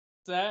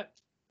that?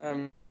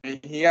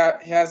 He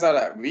has all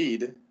that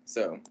weed,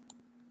 so.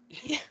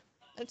 Yeah,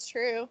 that's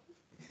true.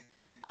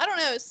 I don't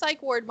know.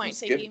 Psych ward might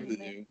take him in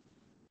there.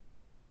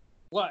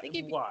 What?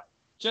 What?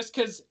 Just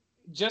because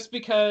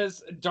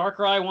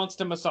Darkrai wants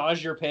to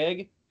massage your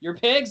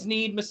pigs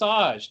need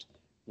massaged.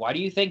 Why do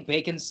you think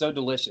bacon's so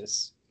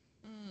delicious?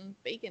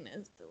 Bacon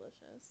is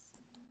delicious.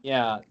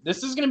 Yeah,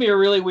 this is going to be a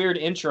really weird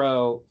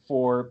intro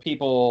for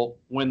people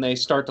when they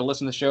start to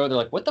listen to the show. They're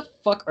like, what the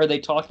fuck are they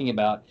talking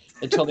about?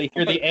 Until they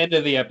hear the end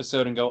of the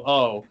episode and go,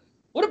 oh,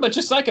 what a bunch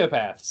of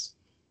psychopaths.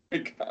 Oh my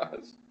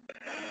gosh.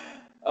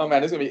 Oh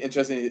man, this is going to be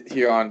interesting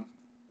here on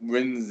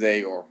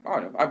Wednesday, or I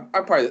don't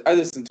know. I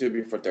listened to it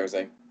before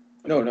Thursday.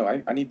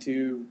 No, I need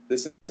to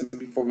listen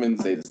before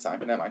Wednesday this time.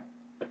 Never mind.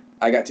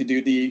 I got to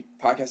do the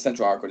Podcast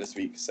Central article this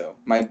week, so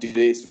my due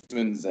date is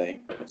Wednesday.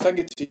 So I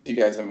get to you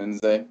guys on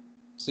Wednesday.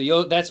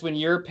 So that's when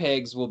your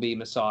pigs will be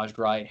massaged,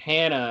 right?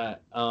 Hannah,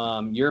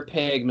 your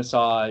pig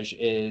massage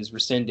is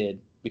rescinded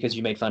because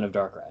you made fun of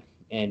Darkrai,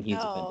 and he's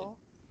offended.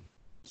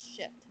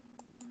 Shit.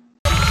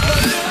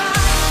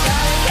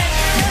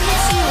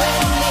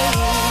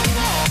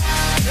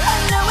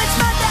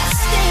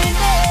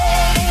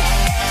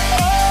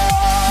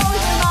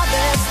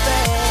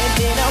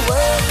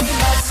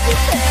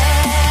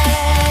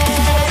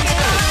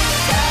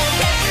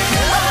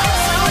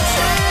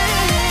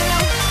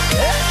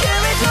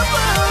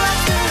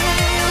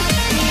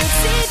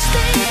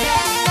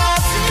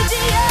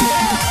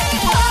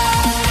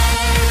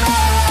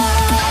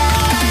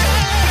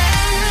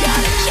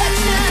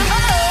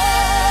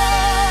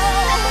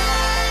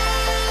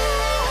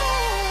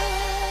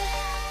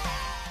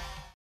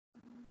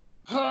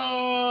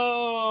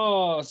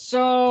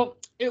 So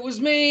it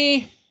was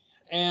me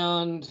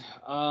and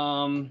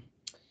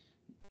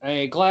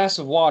a glass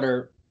of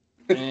water.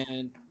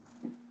 And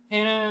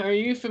Hannah, are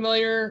you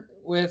familiar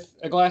with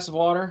a glass of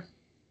water?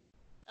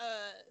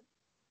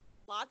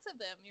 Lots of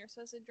them. You're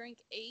supposed to drink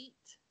 8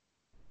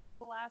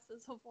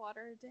 glasses of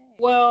water a day.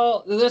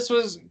 Well,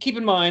 keep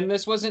in mind,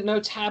 this wasn't no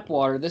tap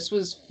water. This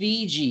was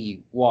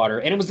Fiji water,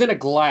 and it was in a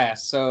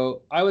glass.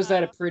 So I was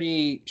at a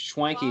pretty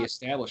schwanky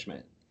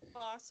establishment.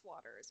 Voss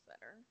water is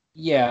better.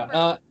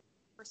 Yeah.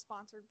 We're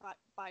sponsored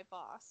by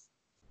Voss.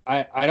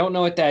 I don't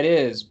know what that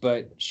is,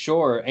 but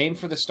sure, aim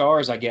for the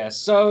stars, I guess.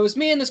 So it was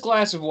me and this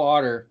glass of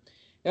water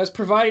that was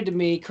provided to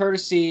me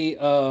courtesy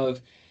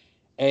of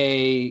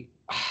a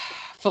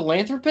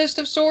philanthropist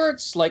of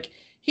sorts. Like,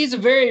 he's a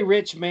very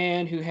rich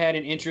man who had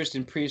an interest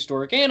in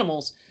prehistoric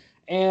animals,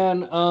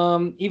 and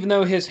even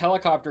though his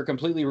helicopter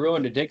completely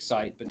ruined a dig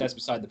site, but that's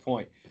beside the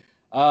point.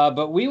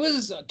 But we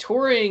was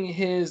touring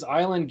his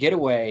island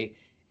getaway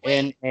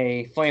in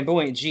a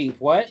flamboyant Jeep.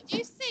 What? Did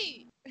you say?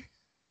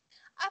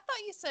 I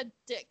thought you said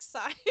dick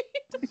side.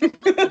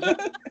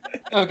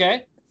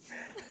 Okay.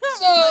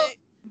 So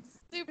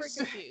super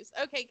confused.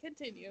 Okay,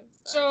 continue.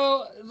 Sorry.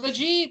 So the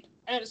Jeep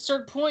at a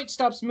certain point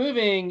stops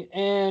moving,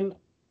 and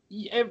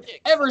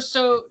ever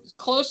so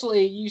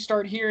closely you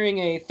start hearing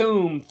a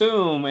thoom,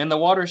 thoom, and the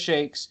water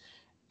shakes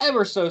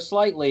ever so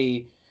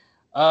slightly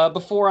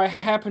before I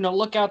happen to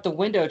look out the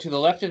window to the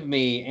left of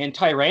me, and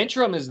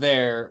Tyrantrum is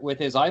there with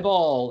his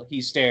eyeball he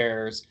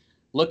stares,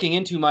 looking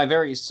into my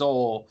very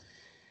soul.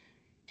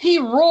 He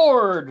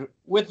roared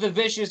with the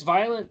vicious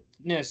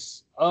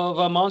violentness of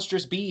a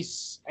monstrous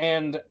beast,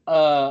 and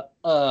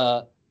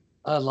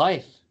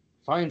life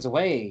finds a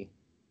way.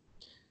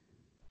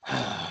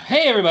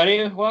 Hey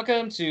everybody,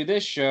 welcome to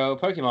this show,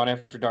 Pokemon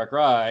After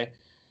Darkrai.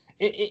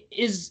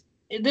 It's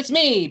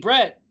me,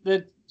 Brett,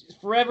 the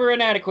forever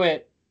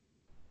inadequate,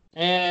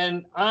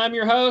 and I'm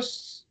your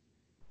host.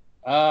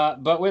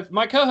 But with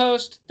my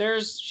co-host,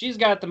 she's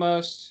got the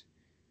most.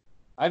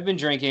 I've been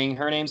drinking.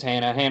 Her name's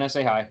Hannah. Hannah,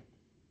 say hi.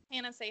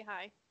 Hannah, say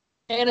hi.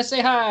 Hannah,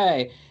 say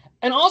hi.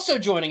 And also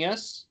joining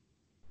us,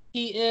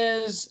 he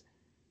is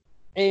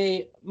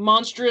a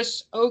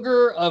monstrous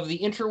ogre of the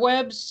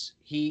interwebs.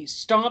 He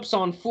stomps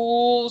on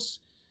fools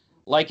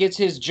like it's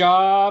his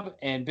job,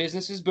 and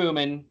business is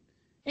booming.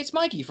 It's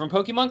Mikey from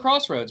Pokemon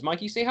Crossroads.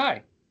 Mikey, say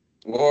hi.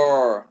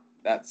 Roar.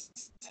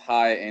 That's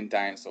hi in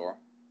dinosaur.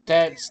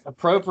 That's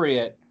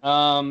appropriate.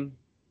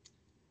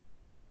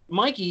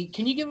 Mikey,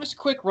 can you give us a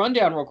quick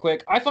rundown real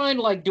quick? I find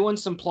like doing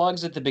some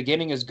plugs at the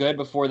beginning is good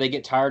before they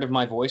get tired of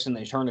my voice and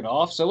they turn it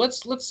off. So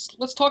let's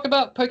talk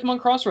about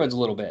Pokemon Crossroads a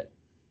little bit.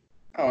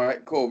 All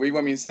right, cool. What do you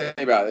want me to say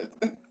about it?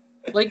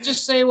 Like,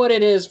 just say what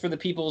it is for the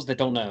peoples that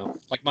don't know.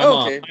 Like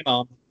my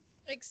mom.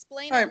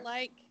 Explain it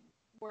like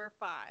we're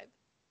 5.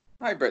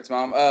 Hi, Brett's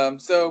mom.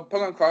 So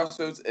Pokemon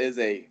Crossroads is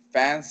a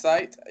fan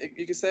site,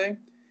 you could say.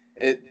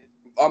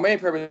 Our main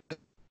purpose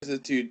is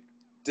to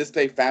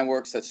display fan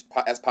work such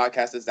as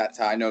podcasters. That's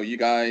how I know you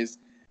guys.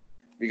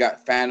 We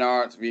got fan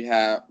art. We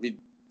have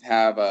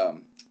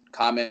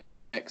comics.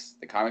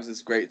 The comics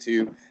is great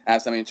too. I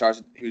have somebody in charge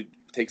who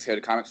takes care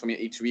of the comics for me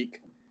each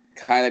week.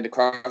 Kind of like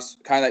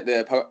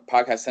the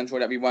podcast Central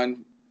that we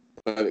run,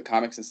 but with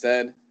comics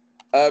instead.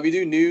 We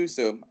do news,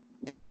 so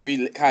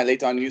we kind of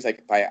late on news,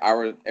 like by an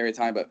hour every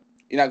time. But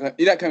you're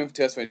not coming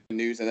to us for the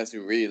news unless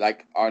you really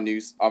like our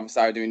news, our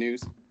side of doing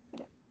news.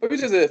 But we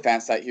just did a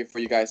fan site here for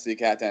you guys to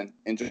look at and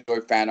enjoy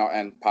fan art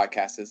and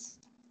podcasts.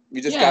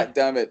 We just Yeah. got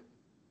done with.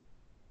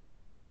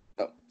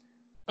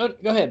 Oh,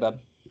 go ahead, bub.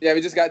 Yeah,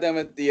 we just got done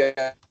with the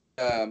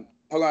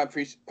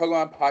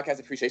Pokemon Podcast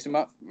Appreciation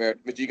Month,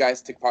 which you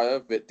guys took part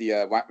of with the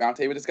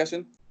roundtable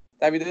discussion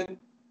that we did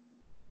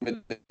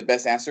with the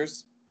best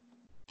answers.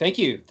 Thank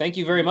you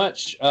very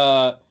much.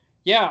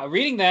 Yeah,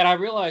 reading that, I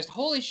realized,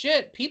 holy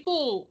shit,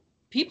 people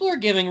are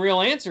giving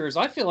real answers.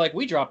 I feel like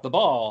we dropped the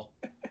ball.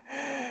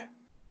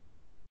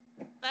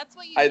 That's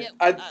what you get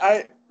with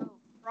us. We're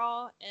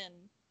raw, and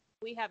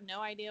we have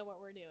no idea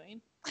what we're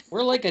doing.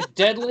 We're like a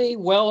deadly,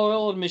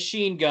 well-oiled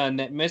machine gun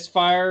that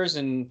misfires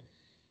and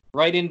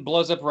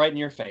blows up right in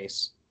your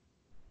face.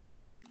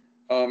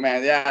 Oh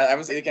man, yeah, I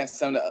was looking at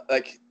some of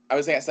the, I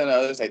was looking at some of the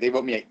others, they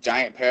wrote me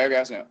giant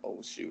paragraphs, and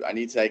oh shoot, I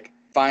need to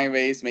find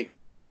ways to make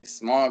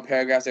smaller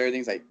paragraphs.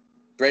 Everything's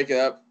break it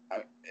up.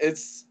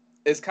 It's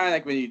kind of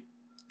like when you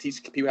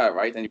teach people how to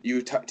write, and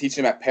you teach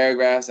them at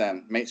paragraphs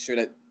and make sure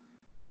that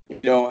you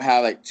don't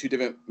have two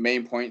different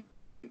main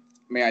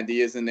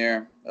ideas in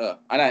there. I'm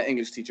not an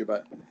English teacher,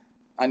 but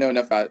I know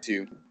enough about it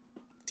to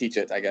teach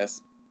it, I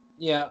guess.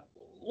 Yeah.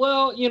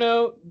 Well,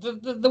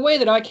 the way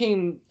that I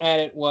came at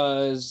it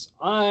was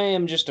I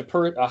am just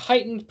a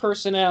heightened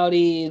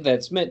personality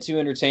that's meant to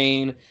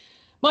entertain.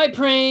 My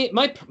pain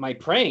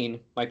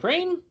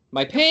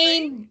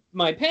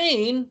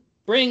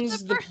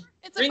brings pleasure.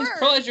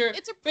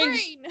 It's a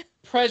brain.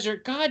 Pleasure.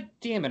 God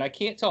damn it, I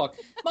can't talk.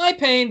 My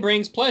pain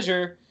brings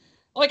pleasure.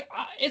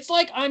 It's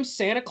like I'm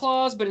Santa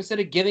Claus, but instead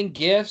of giving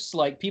gifts,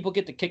 people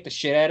get to kick the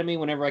shit out of me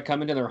whenever I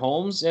come into their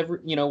homes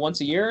once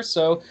a year.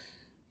 So,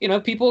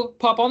 people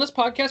pop on this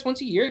podcast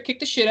once a year, kick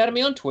the shit out of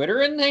me on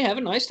Twitter, and they have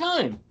a nice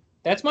time.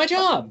 That's my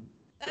job.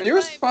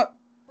 That's why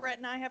Brett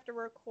and I have to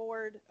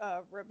record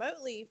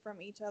remotely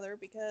from each other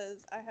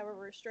because I have a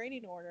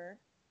restraining order.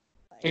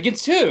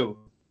 Against who?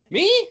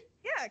 Me?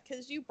 Yeah,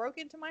 because you broke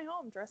into my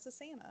home dressed as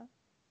Santa.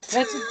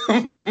 That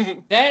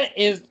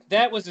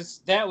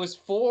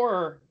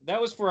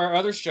was for our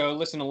other show.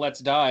 Listen to Let's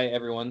Die,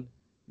 everyone.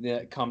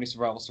 The comedy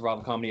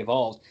survival comedy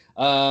evolved.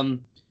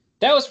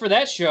 That was for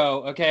that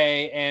show,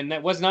 okay, and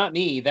that was not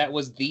me. That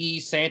was the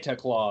Santa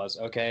Claus,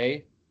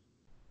 okay.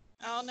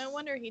 Oh, no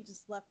wonder he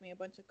just left me a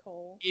bunch of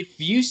coal.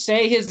 If you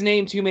say his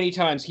name too many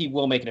times, he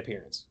will make an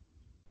appearance.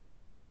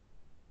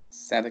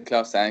 Santa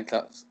Claus. Listen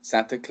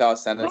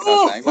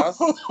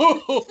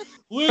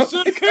here,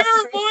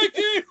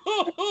 Mikey!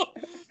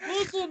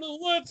 Listen to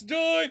Let's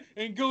Die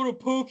and go to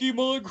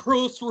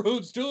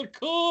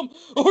PokemonCrossroads.com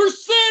or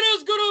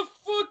Santa's gonna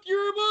fuck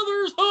your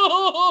mothers!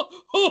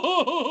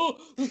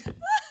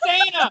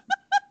 Santa!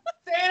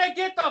 Santa,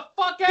 get the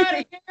fuck out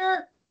of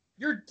here!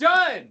 You're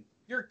done!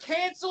 You're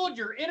canceled,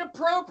 you're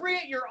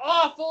inappropriate, you're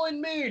awful and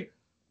mean!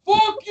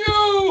 Fuck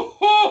you!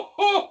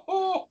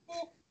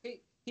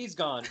 He's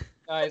gone.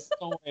 Guys,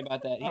 don't worry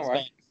about that. He's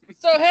gone.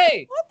 So,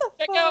 hey,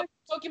 check out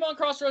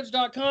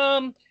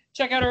PokemonCrossroads.com.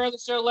 Check out our other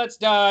show, Let's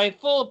Die.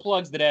 Full of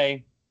plugs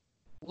today.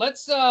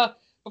 Let's,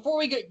 before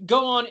we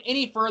go on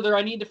any further,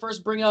 I need to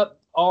first bring up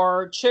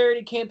our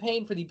charity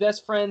campaign for the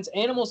Best Friends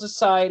Animal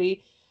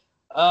Society.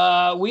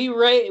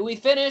 We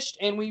finished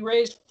and we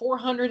raised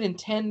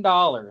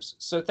 $410.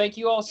 So thank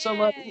you all so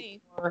much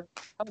for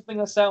helping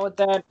us out with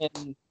that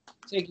and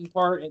taking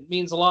part. It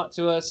means a lot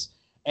to us.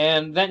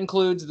 And that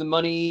includes the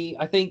money,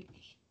 I think,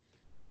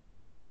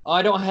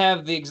 I don't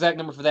have the exact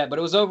number for that, but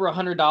it was over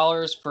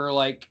 $100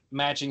 for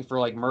matching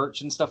for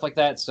merch and stuff like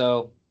that.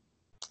 So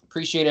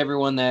appreciate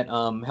everyone that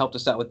helped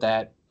us out with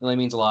that. It really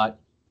means a lot.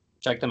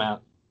 Check them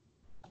out.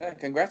 Yeah,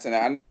 congrats on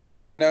that. I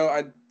know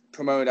I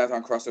promoted that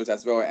on Crossroads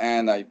as well,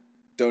 and I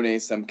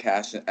donated some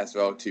cash as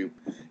well to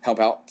help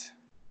out.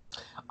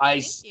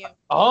 Thank you.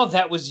 Oh,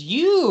 that was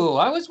you.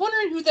 I was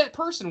wondering who that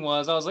person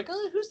was. I was like,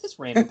 oh, who's this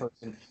random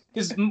person?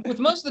 Because with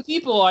most of the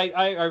people,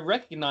 I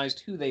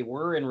recognized who they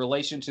were in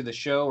relation to the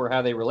show or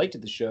how they relate to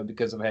the show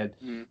because I've had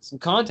some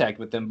contact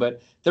with them.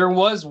 But there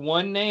was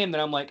one name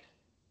that I'm like,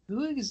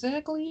 who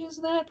exactly is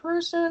that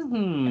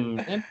person?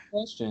 Good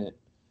question.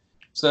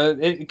 So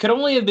it could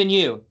only have been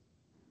you.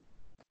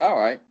 All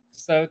right.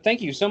 So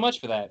thank you so much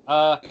for that.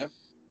 Yep.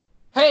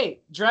 Hey,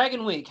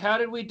 Dragon Week, how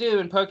did we do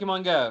in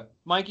Pokemon Go?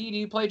 Mikey, do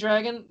you play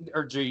Dragon?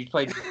 Or do you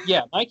play...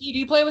 Yeah, Mikey, do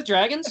you play with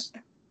dragons?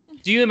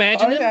 Do you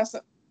imagine them?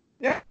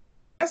 Yeah,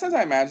 sometimes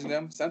I imagine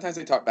them. Sometimes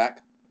they talk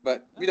back,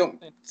 but we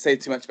don't say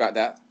too much about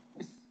that.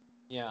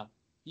 Yeah,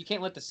 you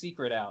can't let the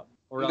secret out,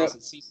 or else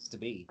it ceases to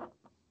be.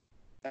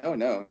 Oh,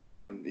 no,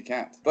 you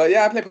can't. But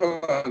yeah, I play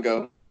Pokemon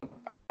Go.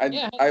 I've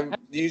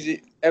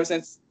usually, ever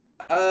since...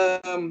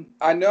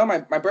 I know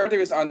my birthday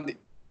was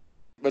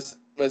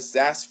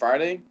last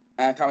Friday,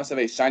 and I caught myself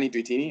a shiny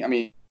Dratini. I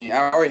mean,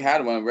 I already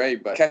had one already,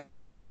 but the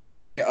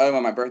other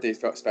one, my birthday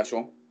felt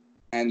special.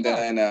 And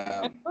then...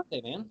 Happy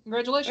birthday, man.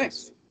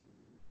 Congratulations.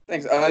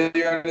 Thanks. Another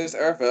year on this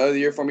earth, another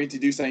year for me to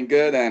do something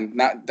good and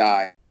not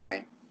die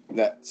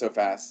that so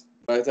fast.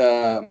 But,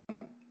 I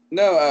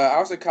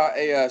also caught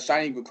a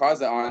shiny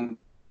Rayquaza on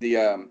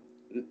the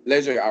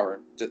leisure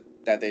hour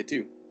that day,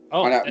 too.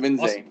 Oh, on that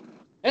Wednesday.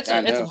 Awesome. That's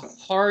a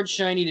hard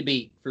shiny to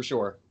beat, for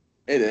sure.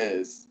 It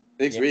is.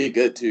 It's Yeah. really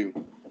good too.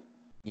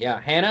 Yeah,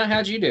 Hannah,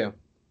 how'd you do?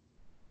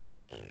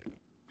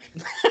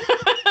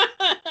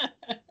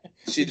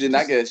 She did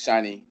not get a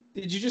shiny.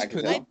 Did you I just can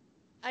put tell. it?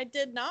 I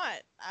did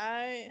not.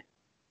 I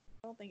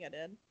don't think I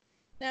did.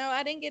 No,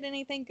 I didn't get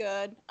anything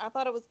good. I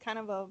thought it was kind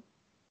of a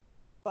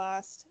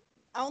bust.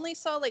 I only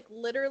saw like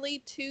literally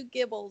 2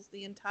 Gibbles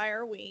the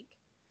entire week.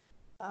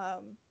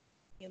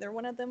 Neither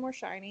one of them were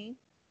shiny,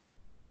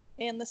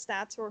 and the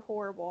stats were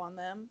horrible on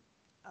them.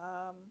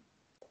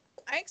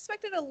 I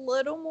expected a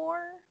little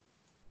more.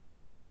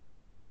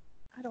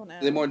 I don't know.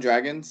 Is there more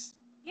dragons?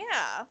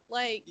 Yeah,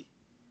 like,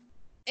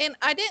 and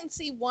I didn't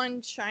see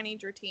one shiny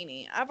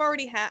Dratini.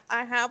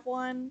 I have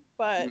one,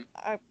 but Mhm.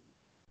 I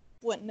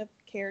wouldn't have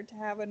cared to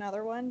have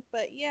another one.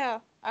 But yeah,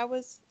 I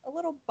was a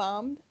little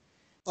bummed.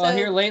 Well, So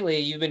here lately,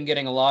 you've been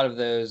getting a lot of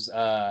those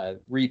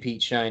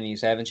repeat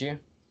shinies, haven't you?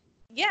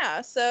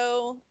 yeah,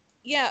 so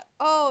yeah.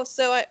 Oh,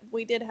 so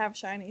we did have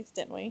shinies,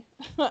 didn't we?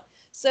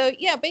 So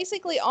yeah,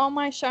 basically all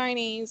my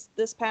shinies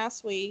this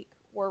past week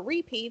were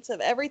repeats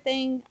of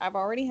everything I've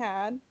already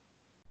had.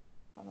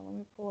 Hold on, let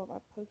me pull up my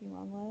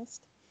Pokemon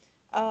list.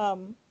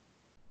 Um,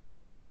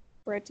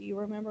 Brett, do you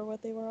remember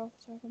what they were off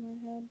the top of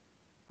my head?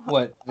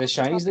 What, the Off the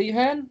top- shinies that you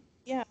had?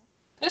 Yeah,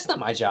 That's not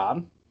my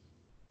job.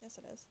 yes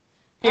it is.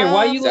 Here,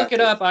 while you look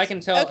it Exactly. up, I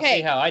can see Okay,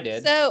 how I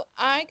did. so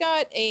I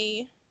got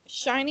a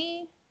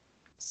shiny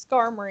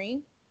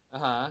Skarmory,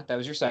 That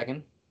was your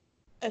second.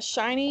 a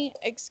shiny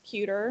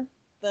Executor,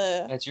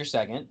 the That's your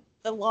second.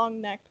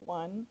 long-necked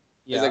one,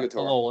 Yeah, Exeggutor.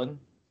 Alolan.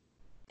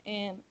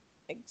 and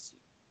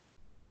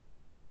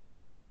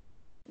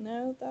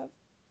no, that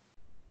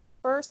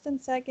first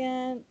and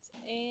second,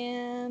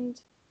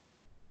 and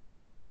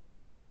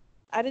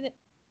I didn't.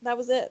 That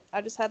was it.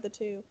 I just had the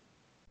 2.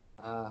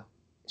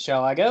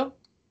 Shall I go?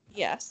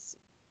 Yes.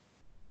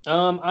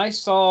 I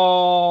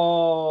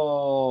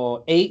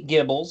saw 8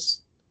 Gibbles.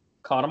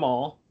 Caught them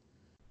all.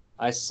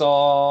 I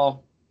saw...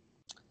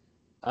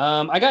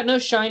 I got no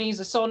shinies.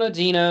 I saw no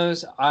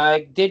Dinos.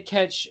 I did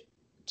catch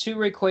 2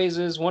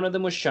 Rayquazas. One of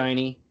them was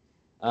shiny.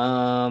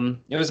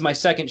 It was my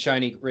second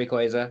shiny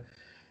Rayquaza.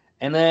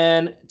 And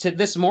then to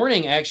this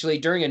morning, actually,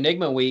 during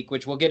Enigma Week,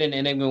 which we'll get into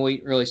Enigma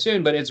Week really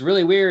soon, but it's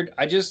really weird.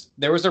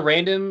 There was a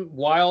random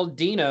wild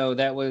Dino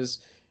that was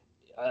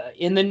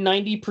in the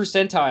 90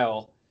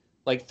 percentile,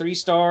 like 3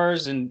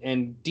 stars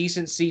and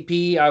decent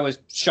CP. I was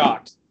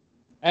shocked.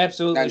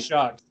 Absolutely And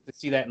shocked to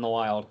see that in the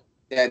wild.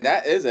 yeah,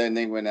 that is an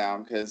enigma now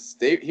because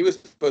he was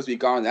supposed to be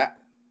gone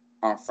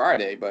on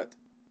Friday, but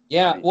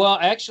Yeah, funny. well,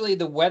 actually,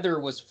 the weather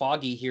was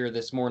foggy here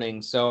this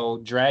morning, so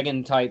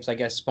dragon types, I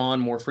guess, spawn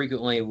more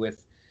frequently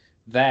with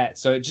that.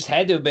 So it just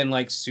had to have been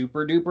like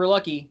super duper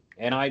lucky,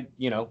 and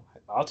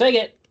I'll take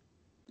it.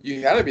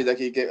 You had to be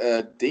lucky to get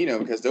a Dino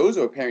because those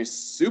were apparently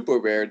super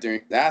rare during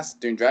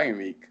Dragon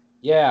Week.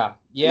 Yeah,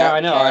 Now, I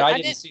know, and I I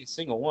didn't didn't- see a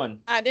single one.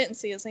 I didn't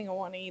see a single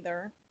one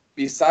either.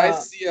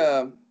 Besides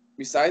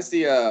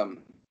the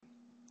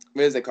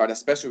what is it called? The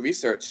special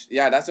research.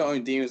 Yeah, that's the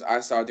only Dinos I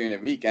saw during the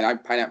week, and I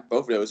pineapple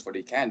both of those for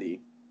the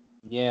candy.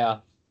 Yeah,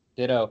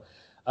 ditto.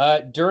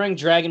 During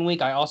Dragon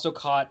Week, I also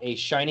caught a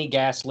shiny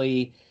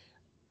Ghastly,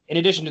 in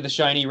addition to the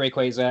shiny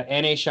Rayquaza,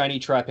 and a shiny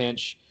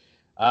Trapinch.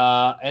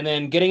 And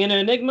then getting into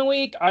Enigma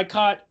Week, I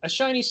caught a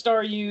shiny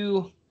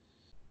Staryu.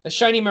 A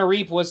shiny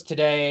Mareep was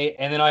today,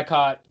 and then I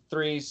caught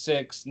 3,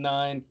 6,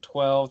 9,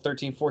 12,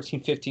 13, 14,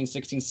 15,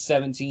 16,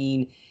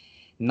 17,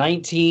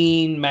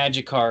 19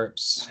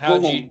 Magikarps.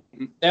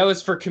 That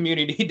was for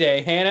Community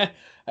Day, Hannah?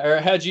 Or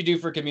how'd you do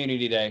for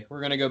Community Day? We're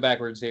going to go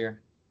backwards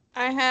here.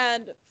 I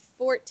had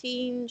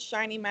 14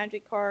 shiny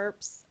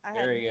Magikarps. I had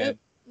Very good.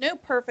 no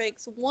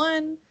perfects.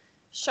 One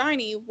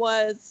shiny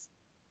was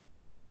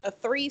a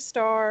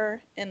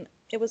 3-star, and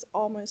it was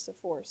almost a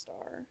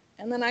 4-star.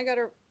 And then I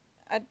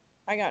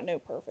got no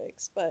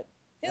perfects, but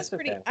it's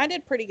That's okay. I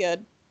did pretty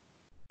good.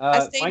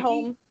 I stayed Mikey?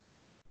 home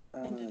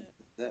and did it.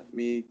 Let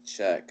me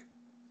check.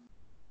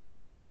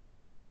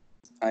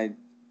 I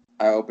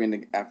opened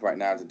the app right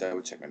now to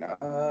double check right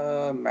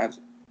now. Magic.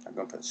 I'm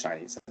gonna put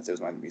shiny since it was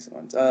one of the recent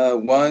ones.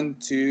 1,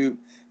 2,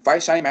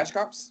 5 shiny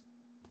Magikarps.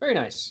 Very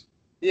nice.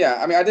 Yeah,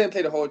 I mean I didn't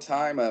play the whole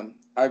time.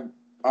 I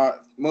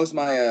most of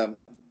my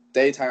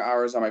daytime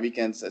hours on my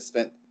weekends I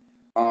spent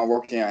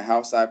working at a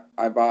house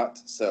I bought,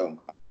 so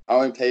I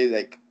only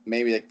played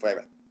maybe for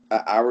an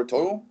hour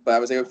total. But I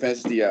was able to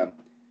finish the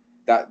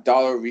that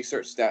dollar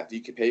research that you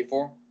could pay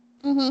for.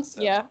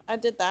 So- Yeah, I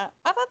did that.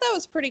 I thought that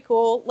was pretty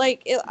cool.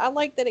 I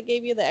like that it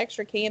gave you the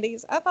extra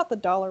candies. I thought the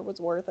 $1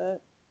 was worth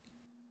it.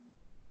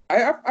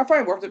 I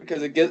find it worth it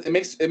because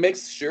it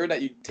makes sure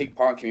that you take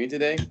part in community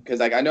day.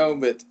 Because I know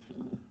that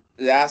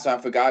last time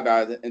I forgot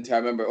about it until I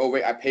remember. Oh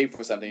wait, I paid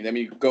for something. Let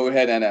me go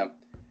ahead and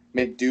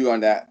make due on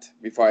that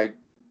before I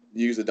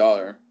use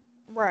 $1.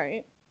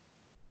 Right.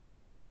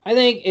 I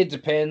think it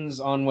depends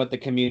on what the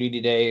Community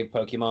Day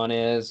Pokemon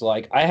is.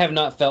 Like, I have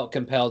not felt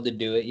compelled to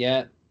do it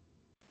yet.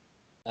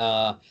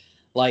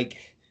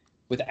 Like,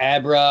 with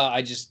Abra,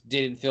 I just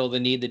didn't feel the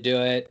need to do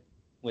it.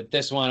 With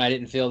this one, I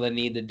didn't feel the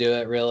need to do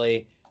it,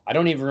 really. I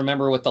don't even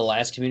remember what the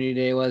last Community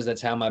Day was.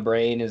 That's how my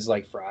brain is,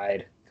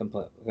 fried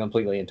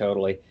completely and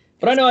totally.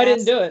 But I It's know I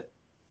didn't do ghastly.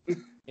 it.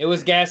 It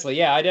was Ghastly.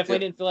 Yeah, I definitely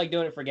Yeah. didn't feel like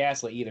doing it for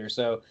Ghastly either.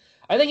 So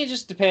I think it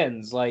just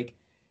depends. Like,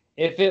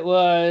 if it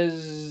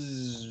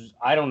was,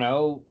 I don't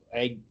know,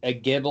 a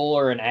Gibble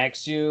or an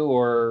Axu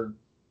or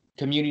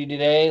Community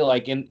Day,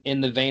 like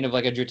in the vein of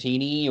like a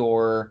Dratini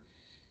or,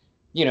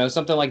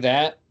 something like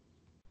that,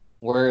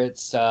 where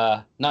it's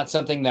not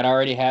something that I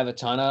already have a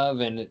ton of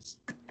and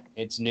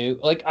it's new.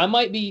 Like, I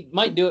might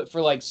do it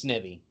for like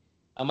Snivy.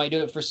 I might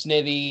do it for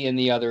Snivy and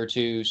the other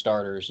two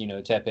starters,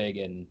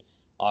 Tepig and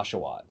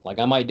Oshawott. Like,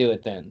 I might do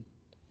it then.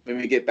 When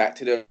we get back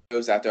to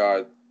those after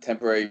our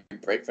temporary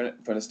break from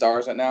the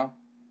stars right now.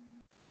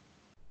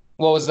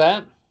 What was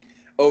that?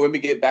 Oh, when we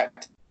get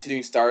back to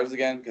doing stars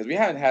again, because we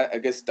haven't had a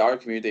good star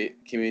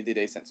community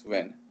day since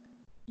when?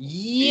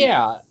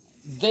 Yeah,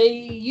 they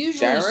usually.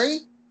 January?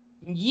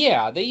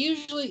 Yeah, they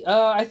usually.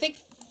 I think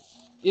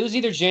it was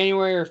either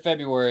January or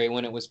February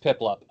when it was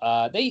Piplup.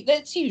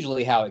 That's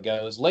usually how it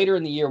goes. Later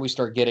in the year, we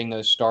start getting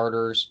those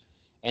starters,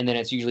 and then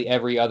it's usually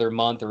every other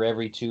month or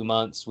every 2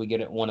 months we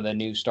get one of the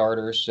new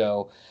starters.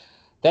 So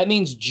that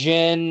means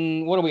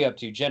What are we up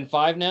to? Gen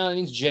 5 now? That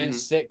means Gen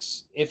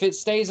 6. If it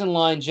stays in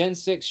line, Gen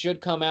 6 should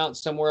come out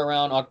somewhere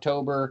around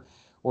October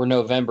or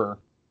November.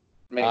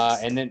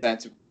 Makes And then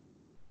sense.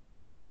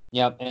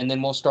 Yep, and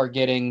then we'll start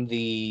getting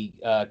the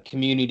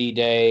community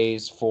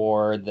days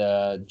for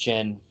the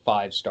Gen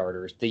 5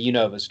 starters, the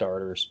Unova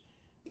starters.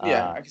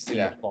 Yeah, I can see in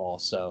that. the fall.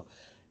 So,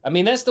 I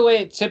mean, that's the way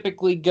it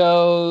typically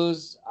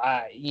goes.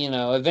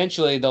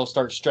 Eventually they'll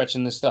start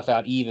stretching this stuff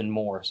out even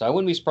more. So I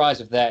wouldn't be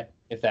surprised if that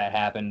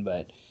happened.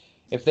 But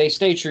if they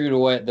stay true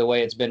to the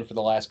way it's been for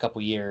the last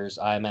couple years,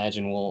 I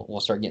imagine we'll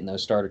start getting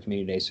those starter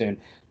community days soon.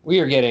 We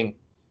are getting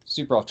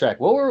super off track.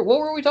 What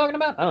were we talking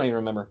about? I don't even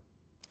remember.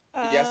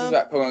 Yes, it's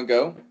about Pokemon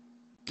Go.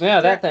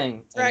 Yeah, that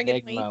thing. Dragon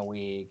Enigma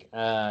Week.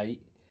 Oh,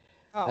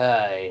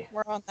 Hey,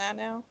 we're on that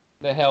now.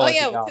 the hell Oh with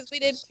yeah, the because we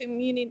did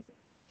Deoxys. I'm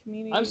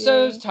community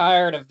so day.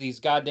 tired of these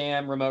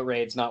goddamn remote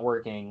raids not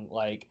working.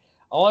 Like,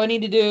 all I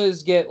need to do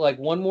is get like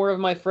one more of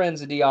my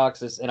friends a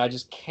Deoxys, and I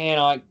just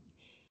cannot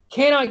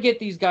get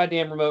these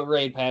goddamn remote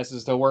raid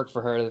passes to work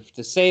for her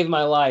to save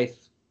my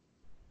life.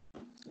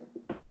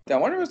 I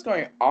wonder what's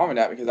going on with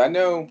that because I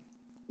know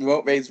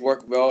remote raids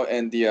work well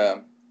in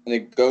the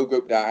Go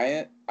group that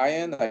I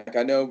in. Like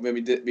I know when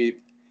we did with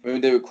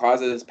Quaza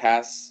this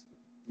past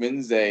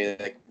Wednesday,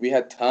 like we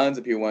had tons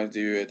of people want to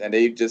do it, and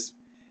they just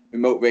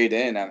remote raid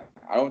in. And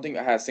I don't think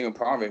I had a single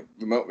problem with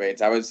remote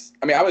raids. I was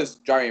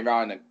driving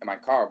around in my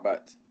car,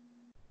 but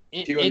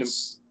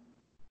It's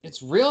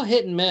real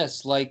hit and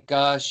miss. Like,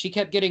 she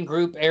kept getting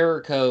group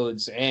error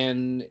codes,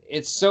 and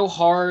it's so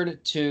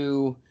hard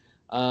to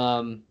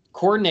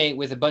coordinate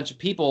with a bunch of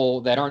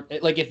people that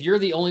aren't like if you're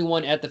the only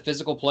one at the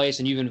physical place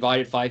and you've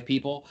invited 5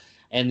 people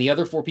and the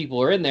other 4 people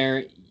are in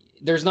there.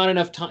 There's not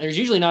enough time. There's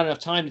usually not enough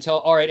time to tell,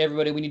 all right,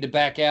 everybody, we need to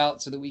back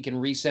out so that we can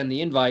resend the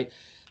invite.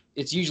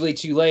 It's usually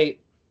too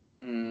late.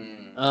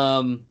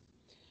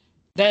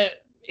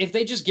 That if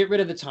they just get rid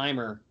of the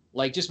timer,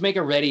 like just make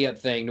a ready up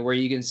thing to where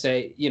you can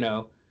say,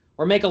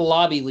 or make a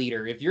lobby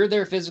leader. If you're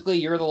there physically,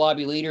 you're the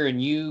lobby leader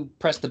and you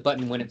press the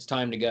button when it's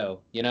time to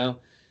go,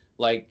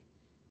 Like,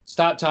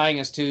 stop tying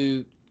us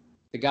to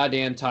the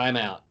goddamn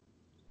timeout.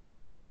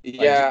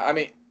 Yeah, I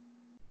mean,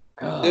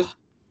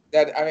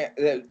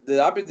 the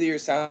lobby leader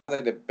sounds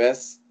like the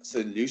best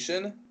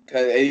solution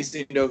because at least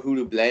you know who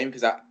to blame.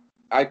 Because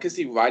I could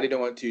see why they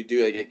don't want to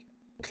do like a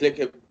click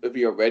if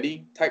you're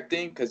ready type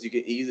thing because you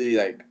could easily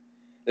like,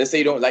 let's say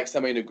you don't like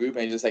somebody in the group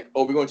and you're just like,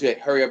 oh, we're going to like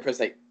hurry up, press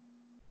like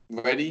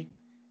ready,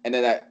 and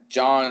then that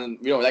John,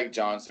 we don't like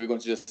John, so we're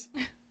going to just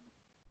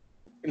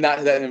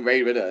not let him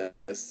raid with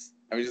us.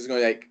 And we're just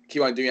going to like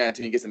keep on doing that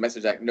until he gets a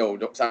message like, no,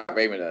 don't stop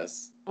raiding with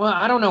us. Well,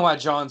 I don't know why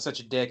John's such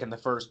a dick in the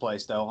first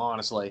place, though,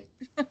 honestly.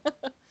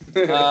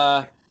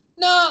 No,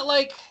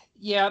 like,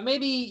 yeah,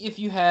 maybe if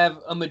you have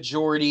a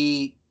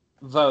majority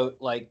vote,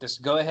 like,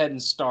 just go ahead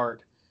and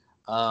start.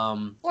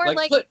 Or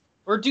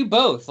or do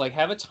both. Like,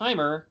 have a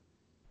timer,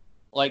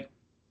 like,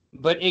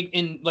 but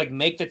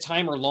make the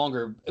timer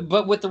longer.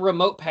 But with the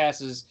remote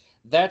passes,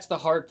 that's the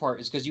hard part,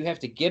 is because you have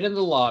to get in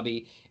the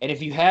lobby, and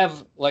if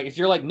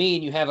you're like me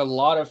and you have a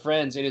lot of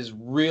friends, it is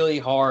really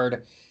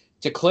hard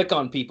to click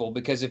on people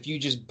because if you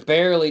just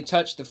barely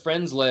touch the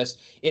friends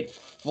list, it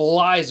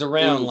flies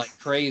around like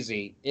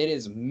crazy. It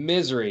is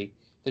misery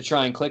to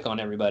try and click on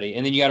everybody.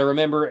 And then you got to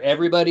remember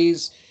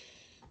everybody's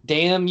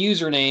damn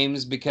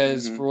usernames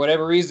because for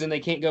whatever reason they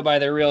can't go by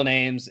their real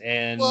names.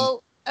 And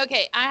well,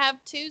 okay, I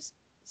have two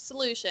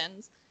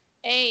solutions.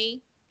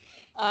 You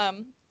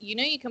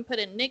can put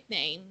in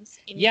nicknames.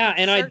 And yeah,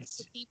 and I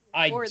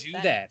do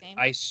that.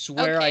 I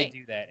swear I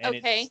do that. And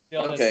okay.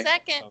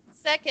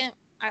 Second,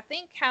 I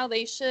think how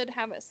they should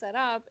have it set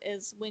up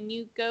is when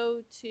you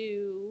go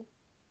to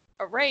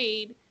a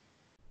raid,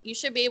 you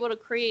should be able to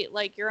create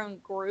like your own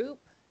group,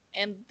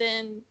 and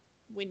then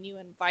when you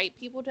invite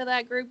people to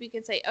that group, you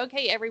can say,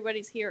 okay,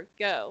 everybody's here,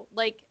 go.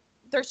 Like,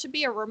 there should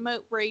be a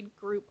remote raid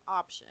group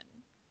option.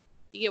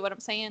 You get what I'm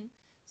saying?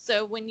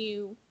 So when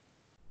you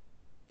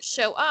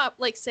show up,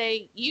 like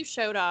say you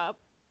showed up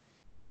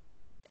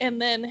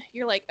and then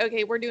you're like,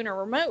 okay, we're doing a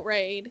remote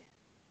raid,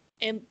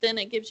 and then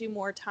it gives you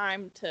more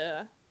time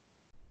to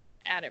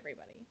add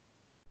everybody.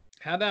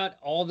 How about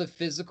all the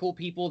physical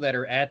people that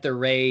are at the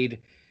raid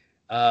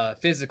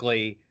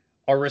physically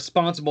are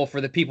responsible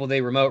for the people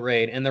they remote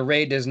raid, and the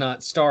raid does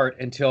not start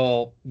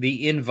until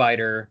the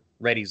inviter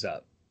readies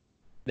up.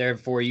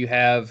 Therefore, you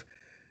have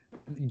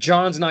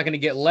John's not going to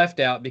get left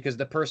out because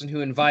the person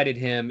who invited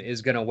him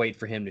is going to wait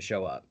for him to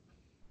show up.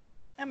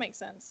 That makes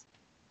sense.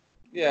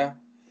 Yeah.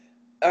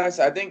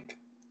 So I think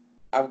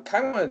I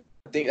kind of want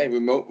to think like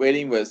remote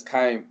raiding was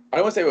kind of, I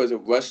don't want to say it was a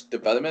rushed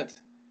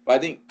development, but I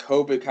think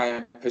COVID kind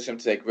of pushed them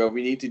to like, well,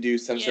 we need to do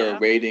some sort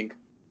of raiding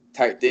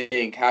type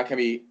thing. How can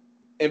we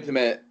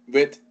implement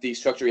with the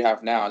structure we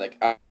have now? Like,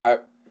 I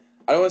don't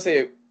want to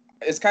say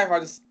it's kind of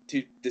hard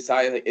to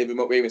decide like if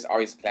remote raiding was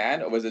always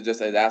planned, or was it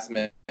just a last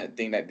minute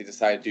thing that they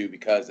decided to do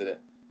because of the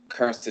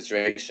current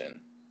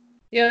situation?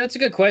 Yeah, that's a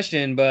good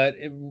question, but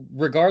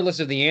regardless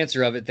of the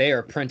answer of it, they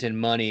are printing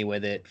money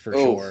with it for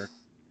sure.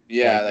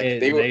 Yeah, like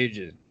they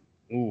just,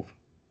 ooh.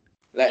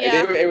 Like if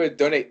they were able to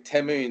donate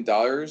 $10 million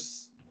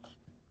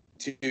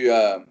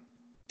to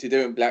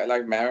different Black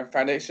Lives Matter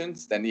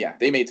foundations, then yeah,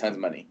 they made tons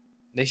of money.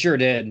 They sure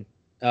did.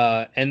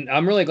 And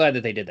I'm really glad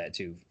that they did that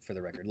too, for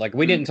the record. Like,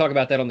 we didn't talk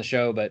about that on the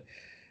show, but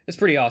it's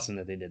pretty awesome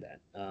that they did that.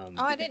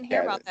 I didn't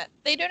hear about that.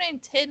 They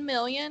donated $10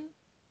 million.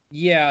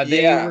 Yeah,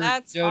 they were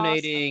That's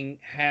donating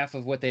half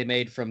of what they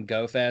made from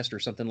GoFest or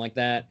something like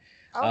that.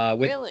 Oh,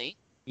 really?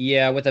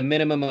 Yeah, with a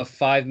minimum of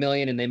 $5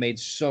 million, and they made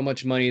so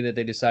much money that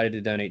they decided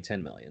to donate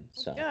 $10 million.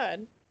 So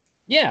good.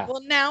 Yeah.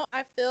 Well, now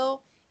I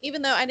feel,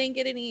 even though I didn't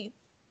get any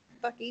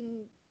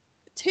fucking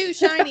 2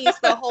 shinies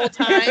the whole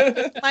time,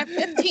 my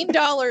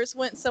 $15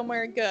 went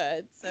somewhere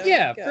good. So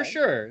yeah, good. for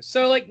sure.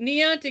 So like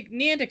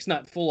Niantic's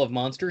not full of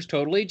monsters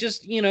totally.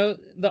 Just,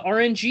 the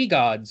RNG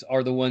gods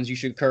are the ones you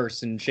should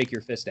curse and shake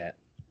your fist at.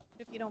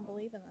 If you don't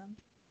believe in them.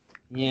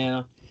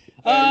 Yeah.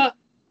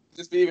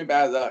 Just believe in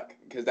bad luck,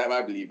 because that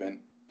I believe in.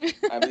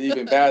 I believe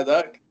in bad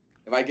luck.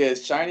 If I get a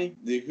shiny,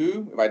 the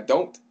who. If I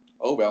don't,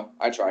 oh well,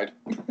 I tried.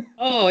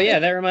 Oh yeah,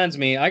 that reminds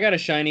me. I got a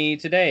shiny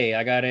today.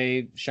 I got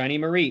a shiny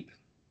Mareep.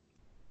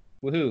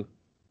 Woohoo!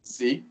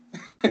 See?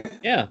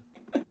 Yeah.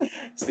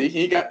 See,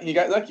 he got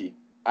lucky.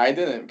 I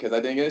didn't, because I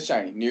didn't get a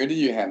shiny. Neither did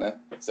you, Hannah.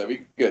 So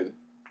we good.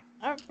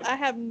 I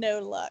have no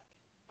luck.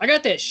 I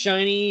got that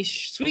shiny,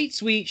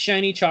 sweet,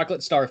 shiny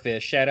chocolate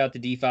starfish. Shout out to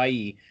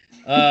DeFi.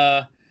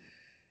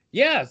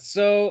 Yeah,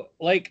 so,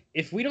 like,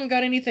 if we don't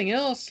got anything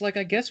else, like,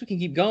 I guess we can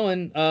keep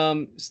going.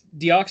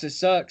 Deoxys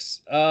sucks.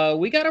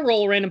 We got to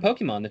roll a random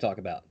Pokemon to talk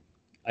about.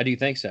 I do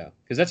think so,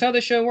 because that's how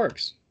this show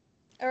works.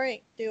 All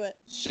right, do it.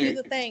 Shoot.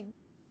 Do the thing.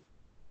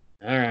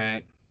 All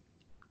right.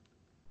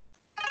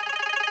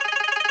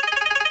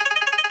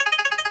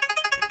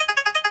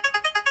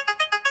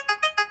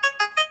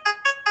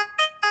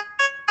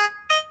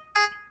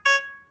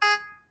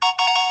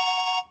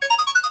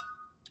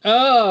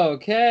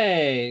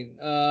 Okay.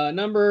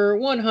 Number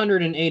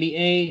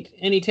 188.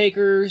 Any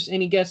takers?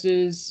 Any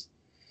guesses?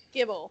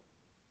 Gible.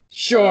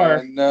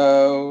 Sure.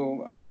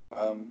 No.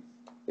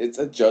 It's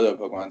a Johto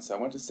Pokemon, so I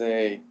want to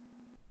say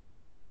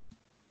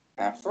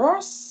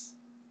Ampharos?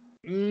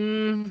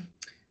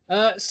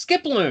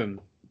 Skiploom.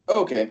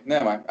 Okay,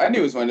 never mind. I knew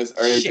it was one of those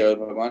early Johto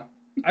Pokemon.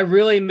 I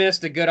really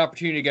missed a good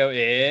opportunity to go,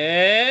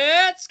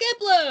 it's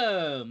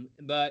Skiploom!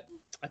 But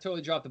I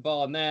totally dropped the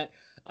ball on that.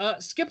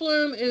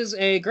 Skiploom is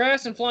a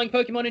grass and flying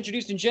Pokemon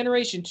introduced in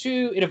Generation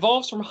 2. It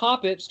evolves from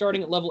Hoppip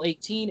starting at level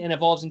 18 and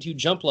evolves into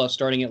Jumpluff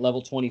starting at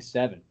level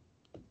 27.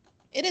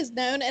 It is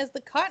known as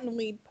the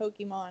cottonweed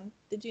Pokemon.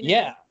 Did you know?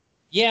 Yeah.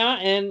 Yeah,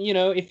 and,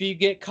 if you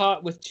get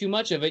caught with too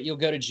much of it, you'll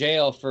go to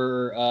jail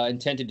for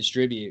intent to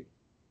distribute.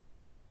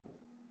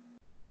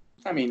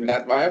 I mean,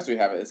 why else do we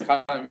have it? It's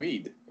cotton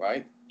reed,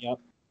 right? Yep.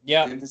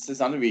 Emphasis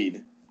on the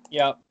reed.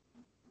 Yep.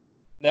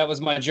 That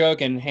was my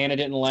joke, and Hannah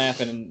didn't laugh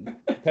and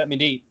cut me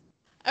deep.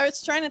 I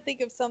was trying to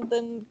think of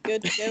something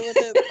good to go with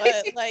it,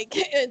 but, like,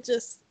 it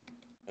just...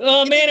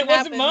 Oh, man, it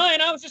wasn't mine.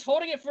 I was just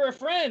holding it for a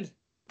friend.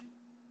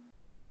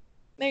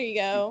 There you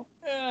go.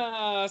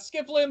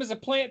 Skiploom is a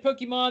plant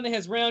Pokemon that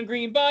has round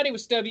green body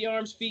with stubby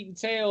arms, feet, and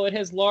tail. It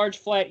has large,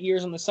 flat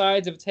ears on the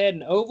sides of its head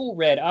and oval,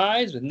 red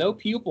eyes with no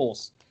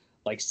pupils,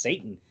 like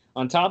Satan.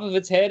 On top of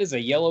its head is a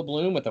yellow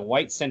bloom with a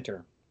white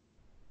center.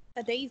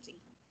 A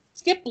daisy.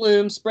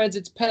 Skiploom spreads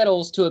its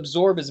petals to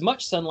absorb as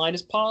much sunlight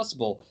as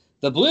possible.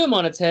 The bloom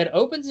on its head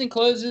opens and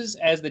closes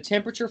as the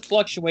temperature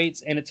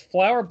fluctuates, and its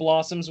flower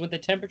blossoms when the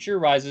temperature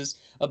rises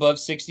above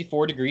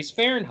 64 degrees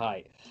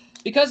Fahrenheit.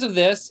 Because of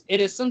this, it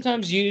is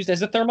sometimes used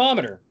as a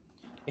thermometer.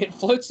 It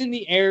floats in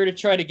the air to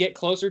try to get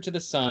closer to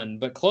the sun,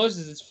 but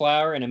closes its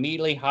flower and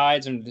immediately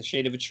hides under the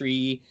shade of a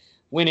tree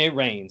when it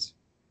rains.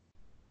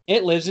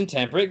 It lives in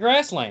temperate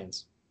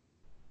grasslands.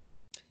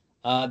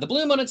 The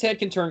bloom on its head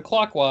can turn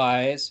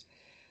clockwise.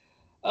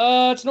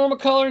 Its normal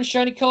color and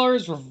shiny color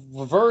is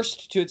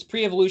reversed to its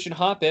pre-evolution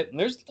Hoppip.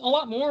 There's a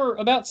lot more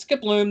about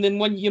Skiploom than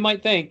what you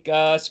might think.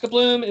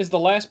 Skiploom is the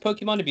last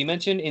Pokemon to be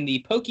mentioned in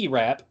the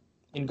Pokerap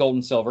in Gold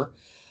and Silver.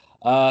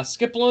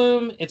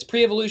 Skiploom, its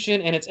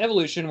pre-evolution and its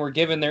evolution were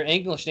given their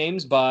English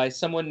names by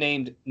someone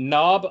named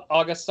Nob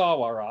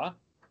Ogasawara.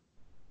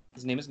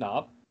 His name is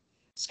Nob.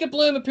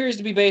 Skiploom appears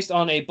to be based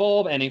on a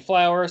bulb and a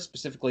flower,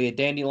 specifically a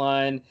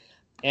dandelion,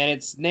 and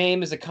its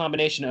name is a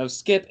combination of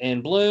skip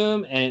and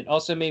bloom, and it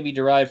also may be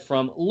derived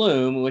from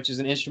loom, which is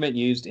an instrument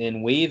used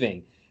in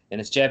weaving. And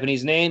its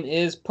Japanese name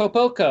is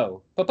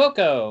Popoko.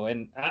 Popoko.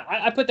 And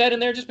I put that in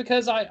there just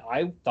because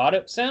I thought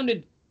it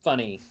sounded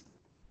funny.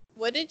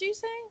 What did you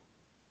say?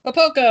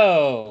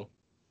 Popoko.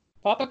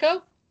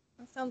 Popoko?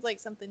 That sounds like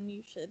something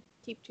you should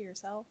keep to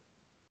yourself.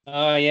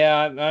 Oh,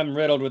 yeah, I'm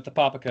riddled with the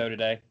Popoko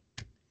today.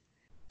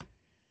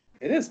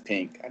 It is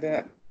pink. I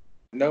didn't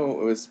know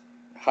it was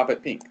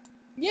Hobbit pink.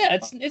 Yeah,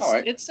 it's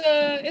right. it's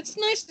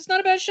nice. It's not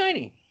a bad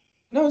shiny.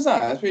 No, it's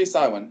not. That's a pretty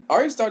solid one. I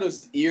always thought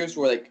those ears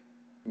were like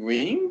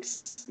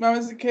wings when I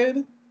was a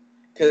kid.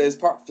 Because it's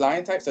part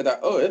flying type, so I thought,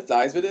 oh, it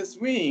flies with its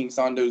wings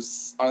on the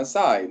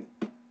side.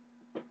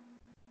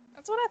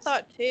 That's what I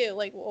thought too.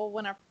 Like, well,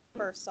 when I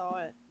first saw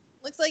it,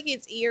 looks like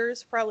its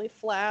ears probably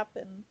flap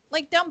and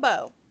like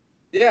Dumbo.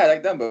 Yeah,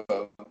 like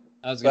Dumbo.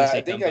 I was gonna But say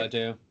I think Dumbo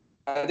too.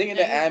 I think in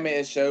the anime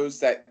it shows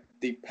that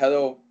the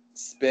pedal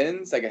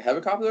spins like a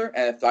helicopter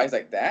and it flies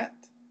like that.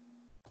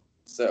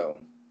 So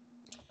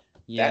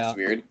Yeah, that's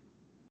weird.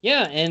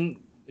 yeah, and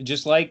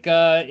just like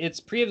its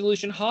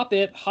pre-evolution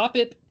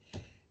Hoppip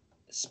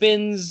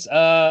spins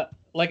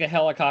like a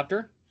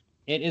helicopter.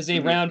 It is a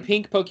round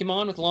pink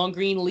Pokemon with long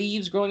green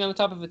leaves growing on the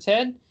top of its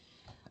head.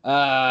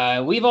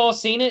 We've all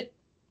seen it.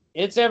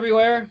 It's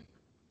everywhere.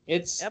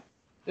 It's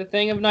the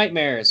thing of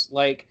nightmares.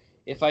 Like,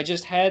 if I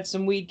just had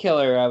some weed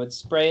killer, I would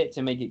spray it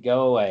to make it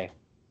go away.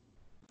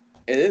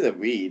 It is a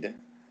weed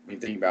when you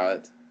think about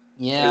it.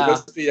 Yeah. It's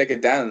supposed to be like a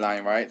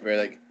dandelion, right? Where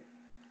like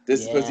this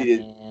is supposed to be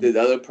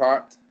the other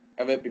part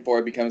of it before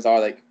it becomes all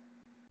like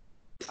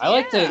I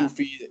like to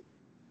feed it.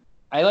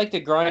 I like to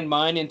grind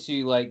mine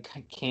into like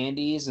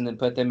candies and then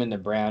put them into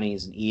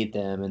brownies and eat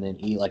them and then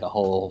eat like a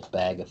whole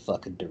bag of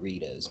fucking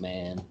Doritos,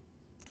 man.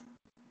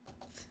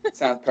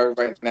 Sounds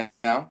perfect right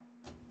now.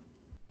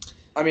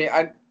 I mean,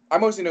 I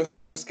mostly know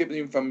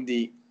Skiploom from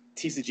the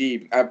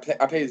TCG. I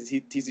play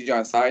the TCG on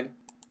the side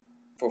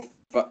for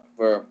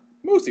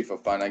mostly for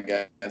fun, I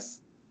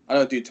guess. I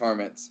don't do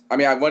tournaments. I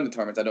mean, I won the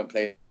tournaments. I don't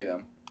play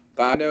them.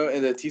 But I know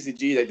in the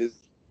TCG, like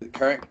the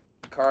current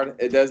card,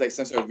 it does like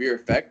some sort of weird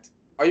effect.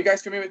 Are you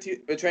guys familiar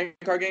with trading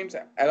card games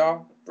at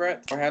all,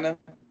 Brett or Hannah?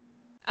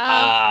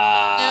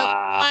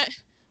 No,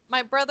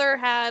 my brother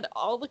had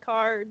all the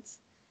cards.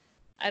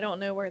 I don't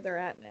know where they're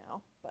at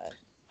now, but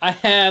I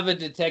have a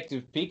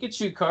Detective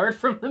Pikachu card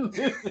from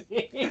the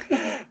movie.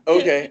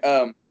 Okay.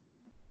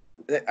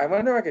 I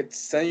wonder if I could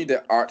send you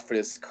the art for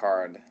this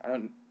card. I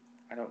don't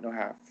know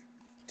how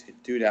to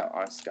do that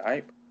on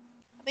Skype.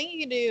 I think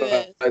you can do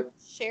a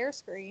share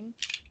screen.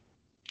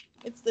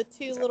 It's the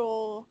two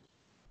little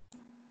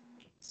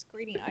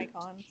screening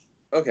icons.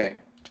 Okay.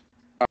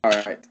 All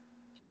right.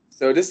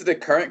 So this is the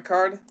current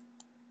card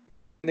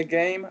in the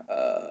game.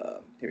 Here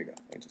we go.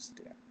 Let me just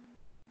do that.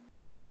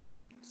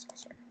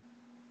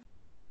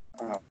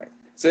 All right.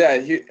 So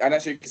yeah, I'm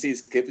not sure you can see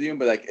Skiploom,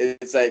 but like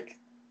it's like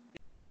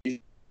you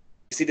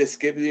see the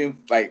Skiploom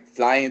like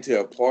flying into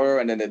a portal,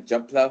 and then the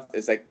Jumpluff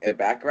is like in the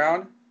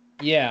background.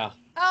 Yeah.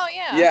 Oh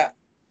yeah. Yeah.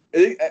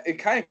 It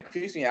kind of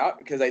creeps me out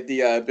because like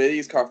the ability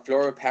is called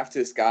Floral Path to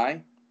the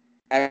Sky,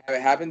 and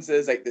what happens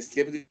is like the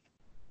Skiploom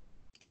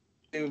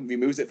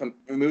removes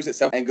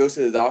itself and goes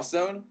to the Lost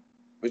Zone,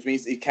 which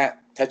means you can't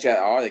touch it at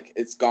all. Like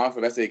it's gone for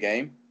the rest of the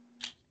game,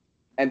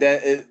 and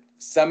then it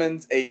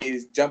summons a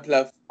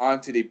Jumpluff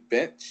onto the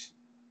bench,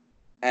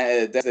 and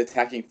it does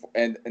attacking,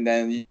 and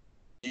then you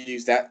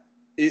use that.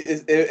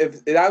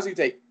 It allows you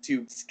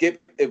to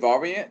skip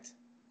evolving it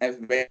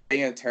and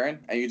waiting a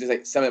turn, and you just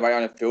like summon it right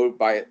on the field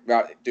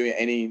without doing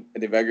any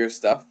of the regular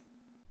stuff.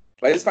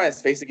 But I just find his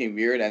face looking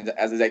weird, and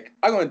as it's like,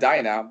 I'm gonna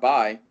die now,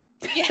 bye.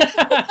 Yeah.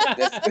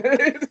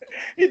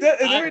 He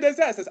literally does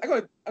that. Says, I'm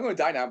gonna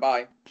die now,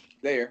 bye.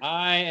 There.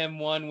 I am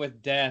one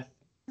with death.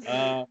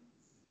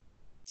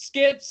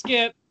 Skip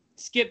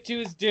to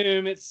his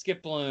doom. It's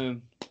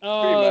Skiploom.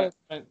 Oh,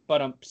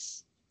 but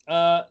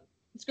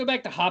let's go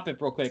back to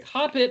Hoppip real quick.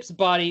 Hoppip's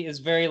body is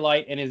very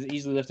light and is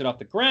easily lifted off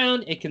the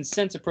ground. It can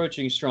sense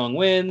approaching strong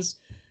winds.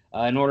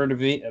 In order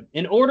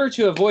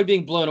to avoid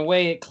being blown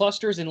away, it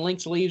clusters and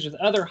links leaves with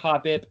other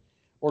Hoppip,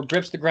 or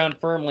grips the ground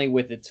firmly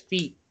with its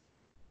feet.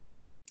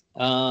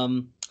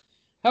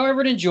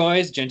 However, it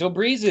enjoys gentle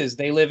breezes.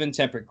 They live in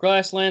temperate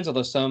grasslands,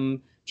 although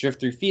some drift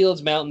through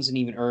fields, mountains, and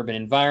even urban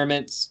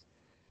environments.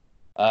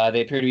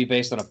 They appear to be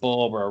based on a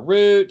bulb or a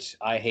root.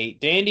 I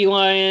hate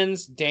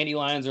dandelions.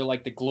 Dandelions are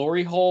like the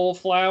glory hole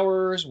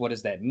flowers. What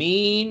does that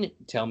mean?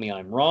 Tell me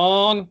I'm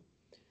wrong.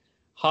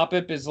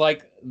 Hoppip is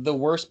like the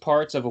worst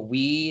parts of a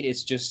weed.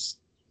 It's just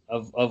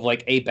of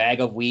like a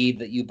bag of weed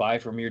that you buy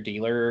from your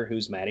dealer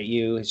who's mad at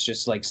you. It's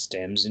just like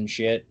stems and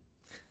shit.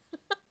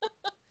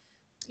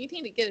 You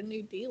need to get a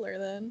new dealer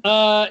then.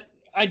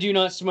 I do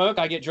not smoke.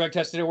 I get drug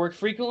tested at work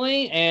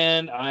frequently,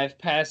 and I've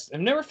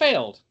never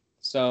failed.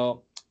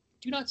 So,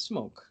 do not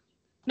smoke.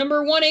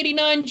 Number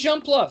 189,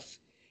 Jumpluff.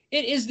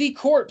 It is the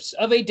corpse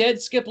of a dead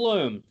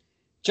Skiploom.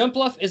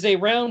 Jumpluff is a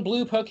round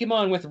blue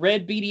Pokemon with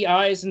red beady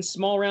eyes and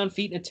small round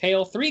feet and a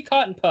tail. 3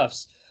 cotton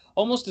puffs,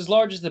 almost as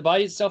large as the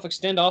body itself,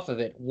 extend off of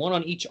it, one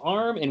on each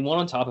arm and one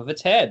on top of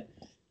its head.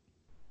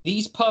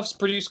 These puffs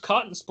produce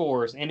cotton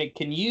spores, and it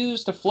can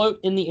use to float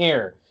in the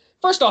air.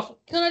 First off,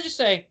 can I just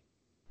say,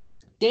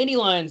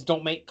 dandelions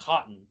don't make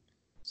cotton.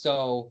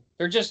 So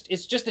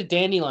it's just a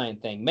dandelion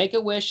thing. Make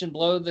a wish and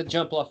blow the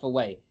Jumpluff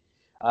away.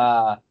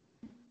 Jumpluffs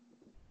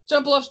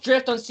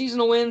drift on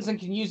seasonal winds and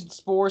can use its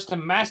spores to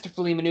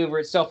masterfully maneuver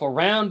itself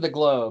around the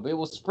globe. It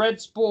will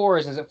spread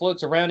spores as it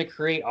floats around and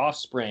create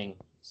offspring.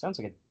 Sounds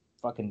like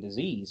a fucking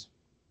disease.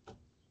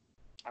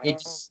 I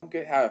don't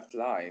get how it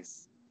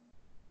flies.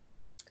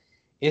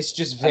 It's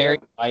just very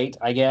light,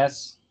 I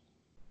guess.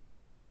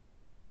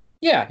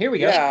 Yeah, here we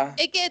go. Yeah.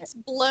 It gets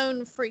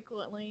blown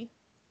frequently.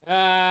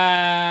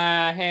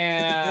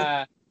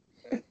 Hannah.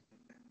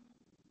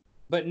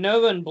 But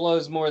no one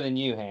blows more than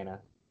you, Hannah.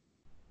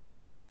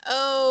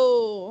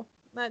 Oh,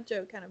 that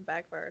joke kind of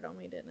backfired on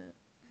me, didn't it?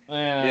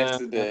 Yes,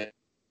 it did.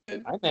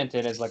 I meant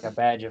it as like a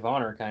badge of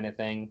honor kind of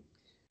thing.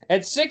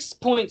 At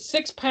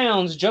 6.6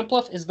 pounds,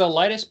 Jumpluff is the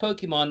lightest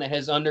Pokemon that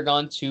has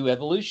undergone 2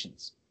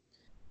 evolutions.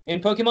 In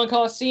Pokemon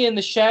Colosseum,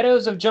 the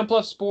shadows of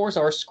Jumpluff spores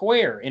are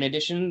square. In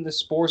addition, the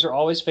spores are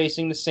always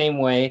facing the same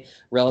way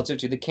relative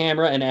to the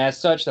camera, and as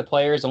such, the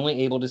player is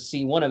only able to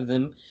see one of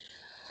them.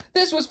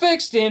 This was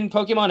fixed in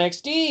Pokemon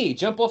XD.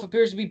 Jumpluff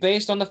appears to be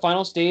based on the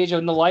final stage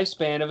in the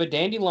lifespan of a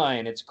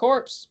dandelion, its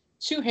corpse.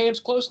 2 hands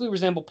closely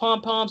resemble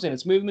pom-poms, and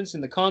its movements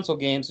in the console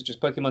games, such as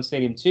Pokemon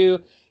Stadium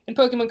 2 and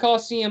Pokemon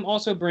Colosseum,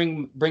 also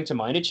bring to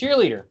mind a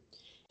cheerleader.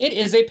 It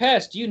is a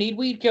pest. You need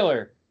Weed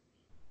Killer.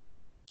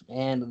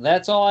 And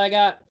that's all I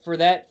got for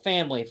that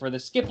family, for the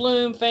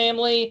Skiploom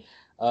family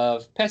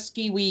of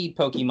pesky weed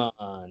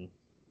Pokemon.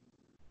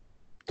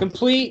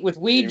 Complete with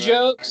weed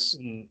jokes,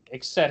 and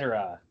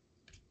etc.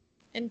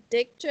 And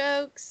dick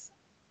jokes.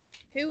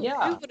 Who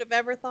would have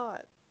ever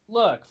thought?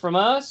 Look, from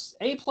us,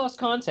 A+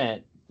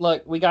 content.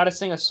 Look, we got to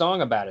sing a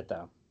song about it,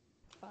 though.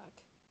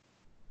 Fuck.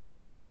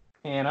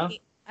 Hannah?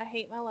 I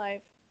hate my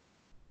life.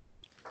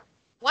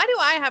 Why do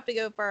I have to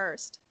go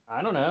first?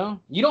 I don't know.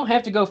 You don't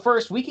have to go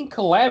first. We can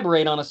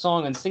collaborate on a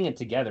song and sing it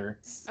together.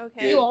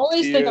 Okay. You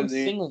always think I'm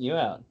singling you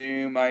out.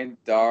 To my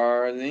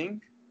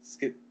darling.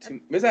 Skip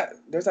to there's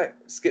that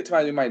skip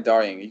to my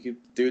darling. You could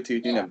do it to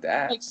the tune of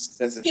that. Like,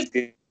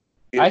 skip.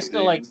 I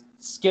still like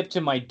skip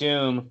to my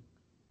doom.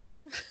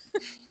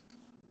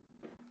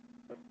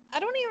 I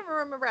don't even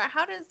remember.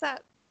 How does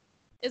that...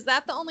 Is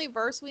that the only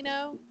verse we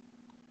know?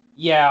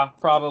 Yeah,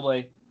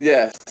 probably.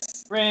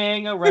 Yes.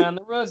 Ring around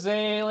the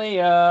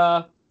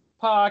Rosalia,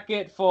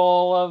 pocket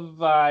full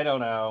of, I don't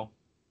know.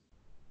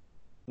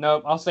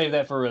 Nope, I'll save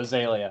that for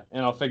Rosalia,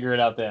 and I'll figure it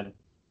out then.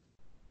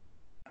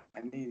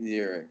 I need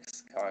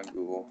lyrics. Come on,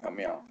 Google. Help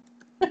me out.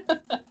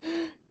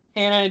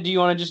 Hannah, do you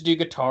want to just do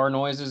guitar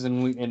noises,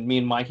 and me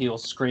and Mikey will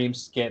scream,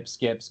 skip,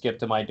 skip, skip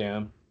to my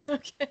doom?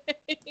 Okay.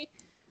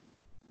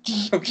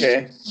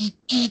 Okay.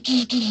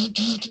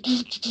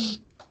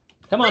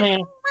 Come on,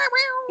 Hannah.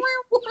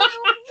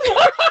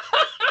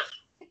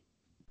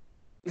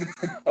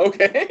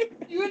 Okay.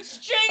 You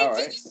exchanged All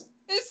right.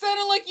 it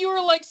sounded like you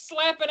were like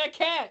slapping a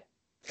cat.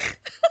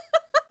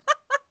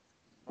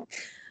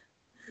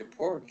 The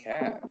poor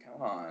cat.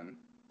 Come on.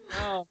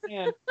 Oh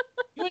man,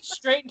 you went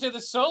straight into the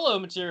solo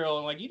material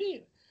and like you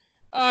did.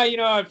 You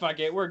know what? Fuck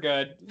it, we're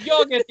good.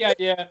 Y'all get the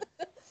idea.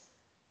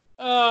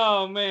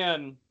 Oh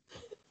man.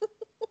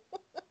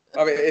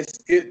 Okay, it's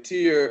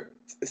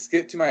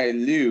skip to my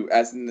Lou,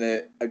 as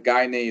in a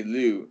guy named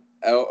Lou,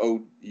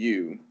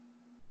 Lou,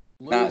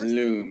 not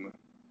Loom.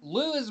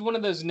 Lou is one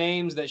of those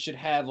names that should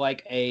have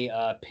like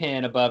a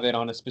pin above it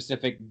on a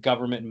specific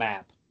government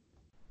map.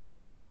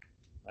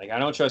 Like I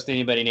don't trust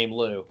anybody named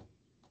Lou,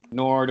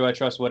 nor do I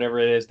trust whatever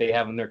it is they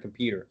have on their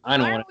computer. I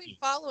don't Why want are we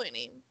following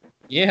him?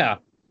 Yeah,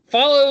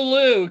 follow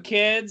Lou,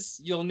 kids.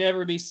 You'll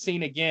never be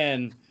seen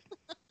again.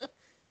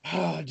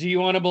 Do you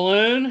want a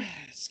balloon?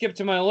 Skip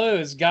to my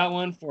Lou's. Got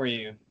one for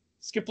you.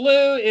 Skip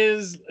Lou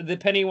is the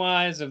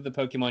Pennywise of the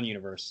Pokemon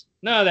universe.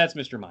 No, that's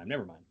Mr. Mime.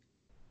 Never mind.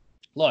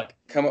 Look.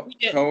 Come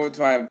over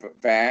to my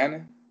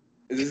van.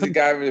 Is this the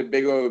guy with a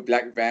big old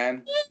black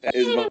van that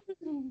is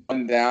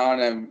one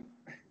down and...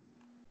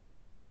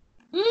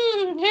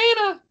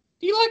 Hannah,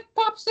 do you like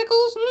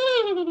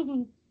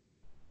popsicles?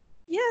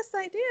 Yes,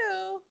 I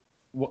do.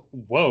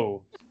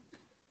 Whoa.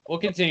 We'll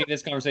continue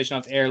this conversation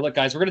off air. Look,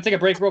 guys, we're going to take a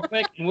break real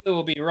quick, and we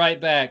will be right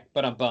back.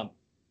 But I'm bummed.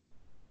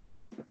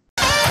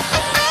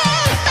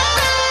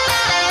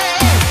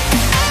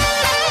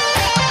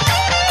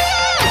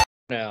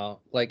 Now,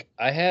 like,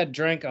 I had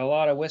drank a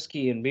lot of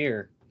whiskey and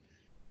beer,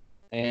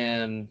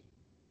 and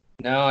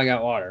now I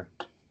got water.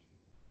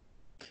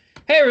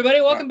 Hey,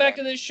 everybody, welcome back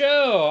to the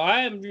show.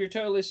 I am your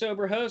totally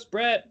sober host,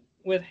 Brett,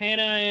 with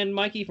Hannah and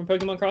Mikey from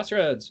Pokemon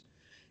Crossroads.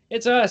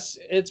 It's us.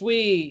 It's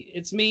we.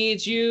 It's me.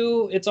 It's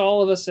you. It's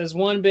all of us as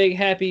one big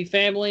happy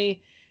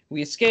family.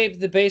 We escaped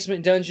the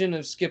basement dungeon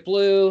of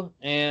Skiploom,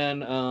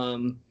 and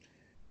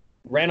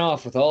ran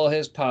off with all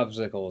his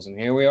popsicles, and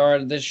here we are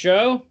at this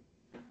show.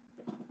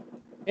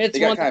 It's They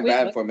got one kind that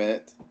of we bad for a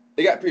minute.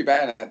 They got pretty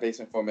bad in that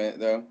basement for a minute,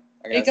 though.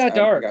 I It guess. got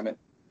dark. It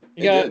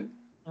It got did.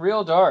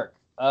 real dark.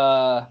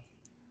 Hard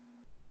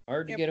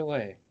to Yep. get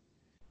away.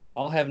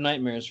 I'll have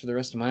nightmares for the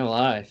rest of my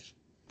life.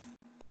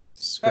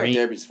 How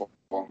dare be for?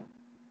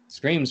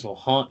 Screams will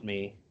haunt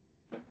me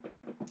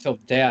till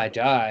the day I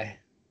die.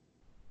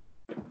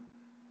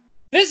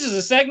 This is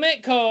a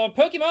segment called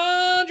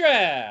Pokemon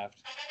Draft.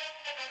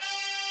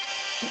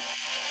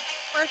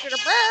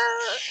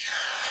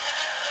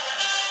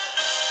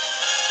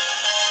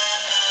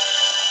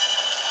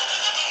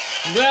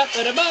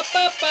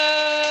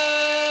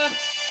 Ba-ba-da-ba-ba-ba.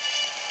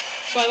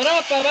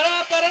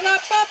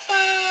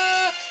 Ba-da-ba-ba-da-ba-da-ba-ba.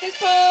 It's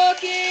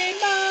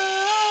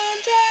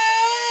Pokemon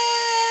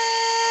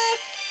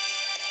Draft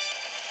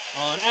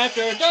on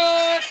After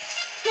Dark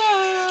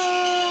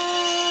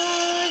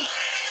Live.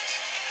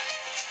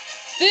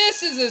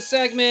 This is a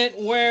segment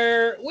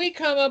where we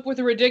come up with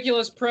a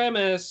ridiculous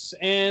premise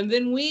and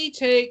then we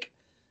take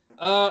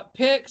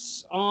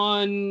picks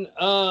on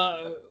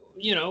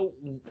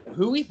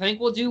who we think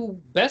will do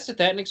best at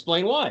that and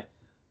explain why.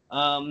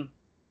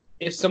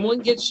 If someone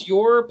gets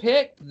your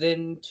pick,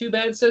 then too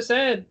bad, so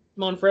sad,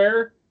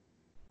 Monfrere.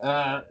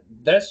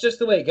 That's just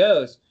the way it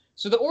goes.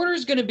 So the order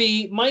is going to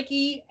be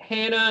Mikey,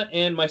 Hannah,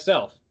 and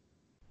myself.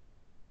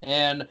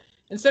 And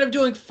instead of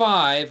doing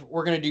 5,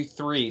 we're going to do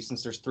 3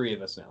 since there's 3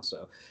 of us now.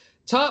 So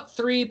top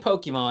 3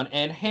 Pokemon.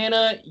 And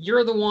Hannah,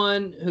 you're the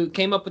one who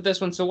came up with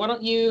this one. So why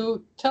don't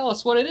you tell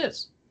us what it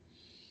is?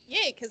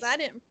 Yay, because I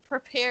didn't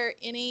prepare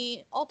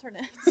any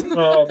alternates.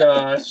 Oh,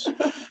 gosh.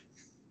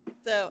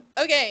 So,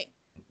 okay.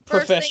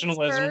 First things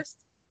Professionalism. first.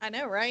 I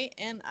know, right?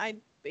 And I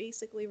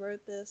basically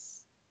wrote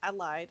this. I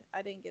lied.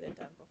 I didn't get it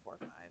done before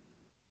 5.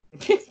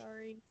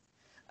 Sorry.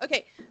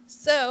 Okay,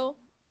 so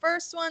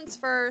first one's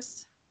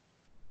first.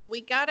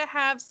 We gotta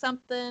have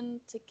something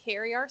to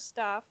carry our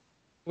stuff.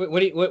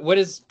 What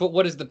is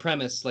the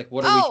premise? Like,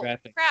 what are we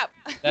drafting? Crap.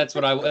 That's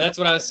what I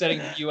was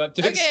setting you up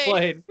to Okay.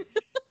 explain.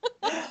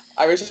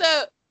 I wish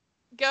So,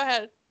 go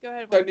ahead.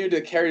 I Mike. knew to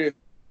carry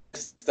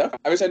stuff.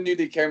 I wish I knew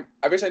to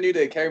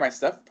carry my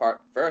stuff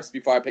part first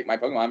before I pick my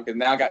Pokemon, because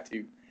now I got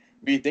to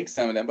rethink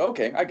some of them. But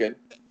okay, I good.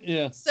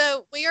 Yeah.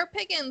 So we are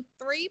picking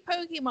 3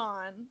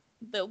 Pokemon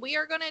that we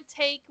are gonna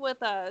take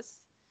with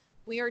us.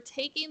 We are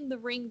taking the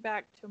ring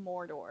back to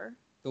Mordor.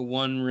 The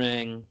One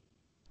Ring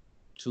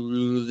to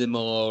rule them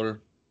all.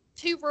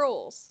 2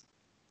 rules.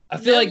 I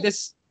feel No- like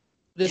this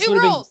 2 would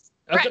have rules.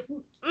 been Right.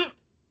 okay.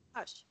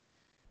 Hush.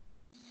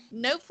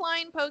 No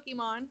flying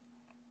Pokemon.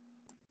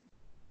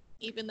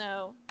 Even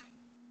though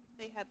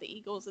they had the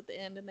eagles at the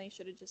end and they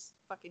should have just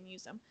fucking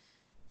used them.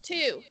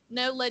 2,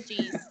 no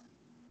Legis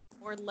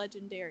or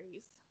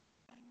legendaries.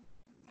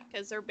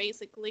 Because they're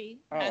basically,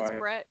 as Alright.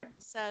 Brett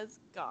says,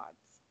 gods.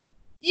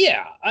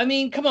 Yeah, I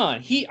mean, come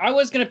on. I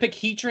was gonna pick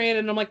Heatran,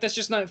 and I'm like, that's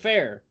just not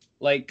fair.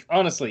 Like,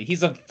 honestly,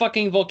 he's a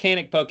fucking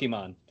volcanic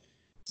Pokemon.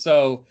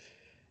 So,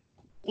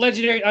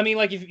 legendary. I mean,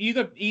 like, if you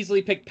could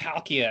easily pick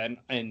Palkia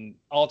and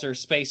alter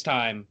space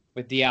time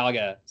with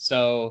Dialga.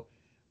 So,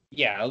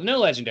 yeah,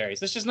 no legendaries.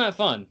 That's just not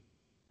fun.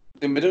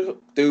 Do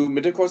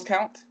Midicors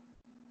count?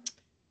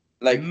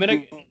 Like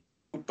Midi-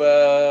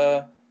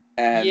 Koopa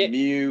and Yeah.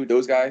 Mew,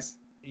 those guys.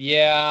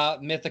 Yeah,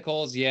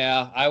 mythicals.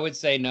 Yeah, I would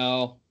say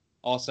no.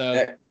 Also,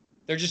 Yeah,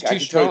 they're just I too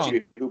could totally strong.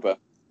 choose Koopa.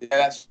 Yeah,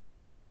 that's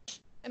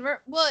And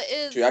it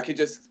is. true. I could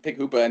just pick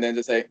Hoopa and then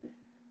just say,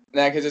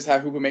 then I could just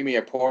have Hoopa make me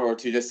a portal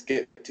to just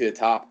get to the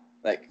top.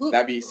 Like,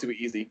 that'd be super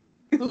easy.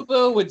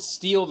 Hoopa would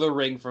steal the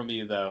ring from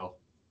you, though.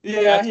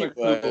 Yeah, That's he what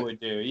Hoopa would. would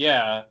do.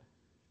 Yeah,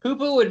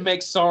 Hoopa would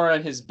make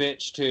Sauron his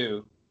bitch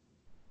too.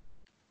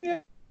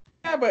 Yeah,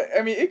 but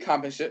I mean, it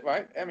accomplished it,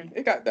 right? I mean,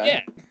 it got done.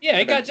 Yeah,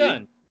 it got Eventually.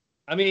 done.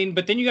 I mean,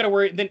 but then you got to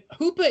worry. Then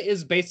Hoopa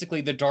is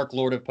basically the Dark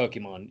Lord of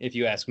Pokemon, if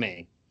you ask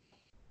me.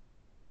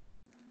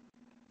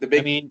 The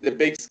big, I mean- the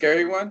big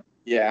scary one.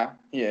 Yeah,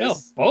 he is. No,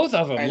 both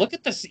of them. I- Look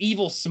at this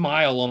evil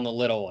smile on the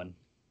little one.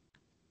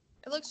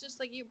 It looks just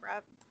like you,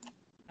 Brett.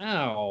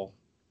 Ow,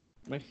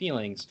 my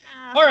feelings.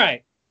 Ah. All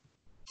right,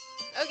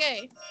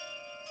 Okay.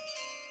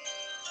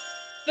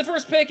 the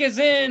first pick is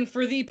in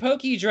for the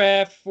Poke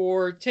Draft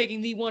for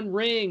taking the One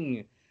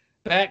Ring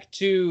back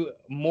to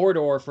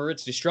Mordor for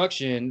its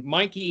destruction.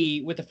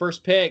 Mikey, with the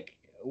first pick,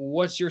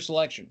 what's your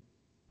selection?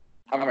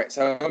 All right,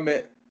 so I'll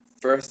admit,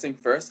 first thing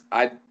first,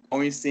 I'd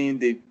only seen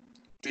the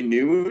 3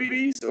 new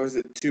movies, or is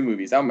it 2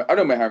 movies? I don't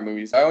remember how many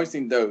movies. I only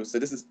seen those, so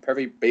this is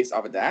perfectly based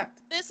off of that.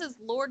 This is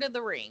Lord of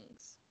the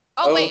Rings.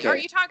 Oh, Oh, wait. okay. Are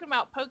you talking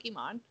about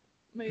Pokemon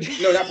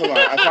movie? No, not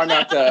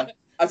Pokemon.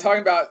 I'm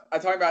talking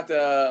about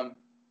the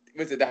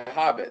was it The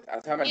Hobbit? I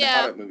was talking about Yeah.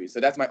 the Hobbit movie. So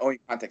that's my only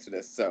context for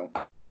this. So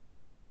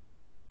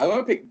I want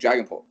to pick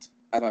Dragonbolt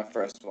as my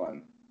first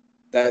one.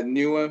 That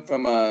new one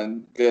from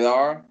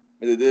Galar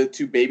with the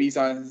 2 babies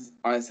on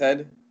his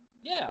head.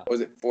 Yeah, Or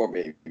was it 4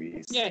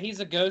 babies? yeah, he's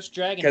a ghost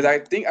dragon. Because I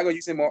think I'm gonna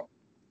use it more.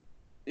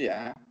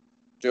 Yeah,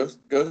 Ghost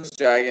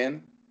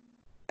Dragon,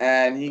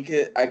 and we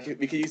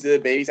could use the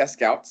babies as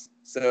scouts.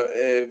 So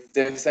if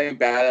there's something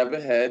bad up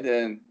ahead,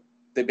 then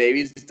the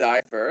babies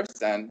die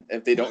first, and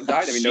if they don't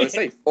die, then we know it's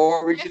Shit. safe.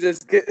 Or we could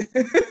just get.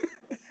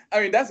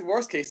 I mean, that's the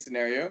worst case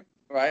scenario,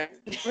 right?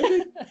 But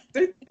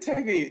they're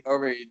technically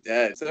already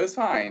dead, so it's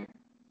fine.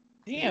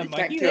 Damn, You can't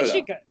Mikey, kill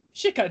that them.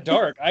 shit got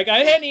dark. I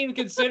hadn't even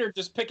considered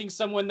just picking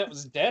someone that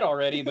was dead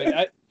already,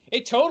 but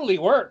it totally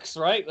works,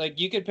 right? Like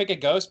you could pick a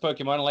ghost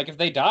Pokemon, and like if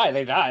they die,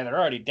 they die. They're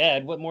already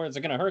dead. What more is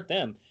it gonna hurt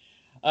them?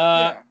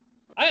 Yeah.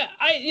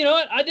 You know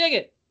what? I dig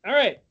it. All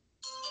right.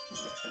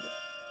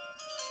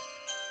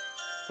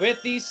 With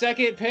the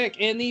second pick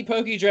in the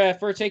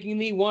Pokedraft, we're taking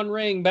the One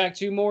Ring back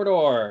to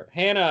Mordor.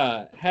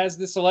 Hannah has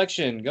the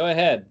selection. Go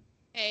ahead.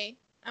 Hey,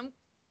 I'm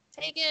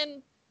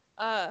taking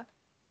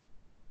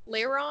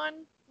Lairon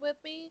with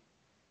me.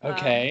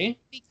 Okay.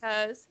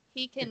 Because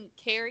he can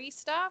carry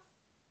stuff.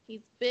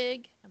 He's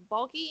big and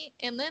bulky,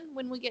 and then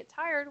when we get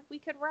tired, we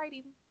could ride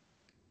him.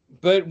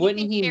 But He wouldn't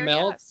can he carry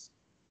melt us.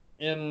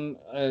 in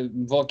a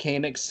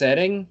volcanic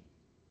setting?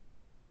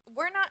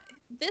 We're not.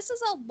 This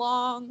is a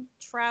long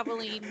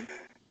traveling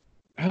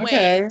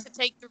Okay. way to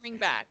take the ring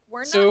back.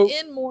 We're So- not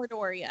in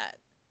Mordor yet.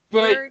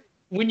 But We're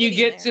when you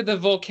getting get there. to the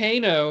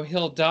volcano,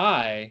 he'll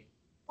die.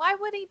 Why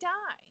would he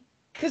die?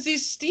 Because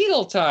he's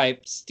steel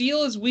type.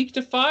 Steel is weak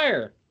to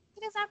fire.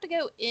 He doesn't have to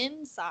go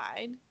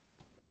inside.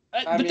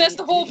 But that's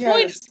the whole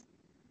point.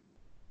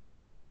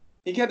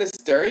 He got a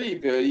sturdy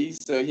ability,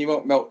 so he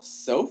won't melt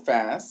so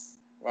fast,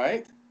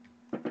 right?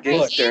 Get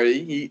Look.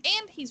 sturdy.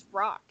 And he's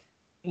rock.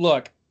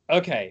 Look.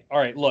 Okay. All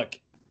right. Look.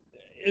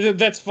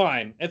 That's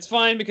fine. It's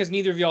fine because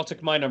neither of y'all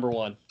took my number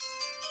one.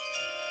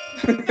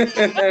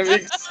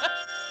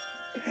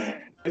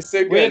 It's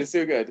so good. It's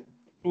so good.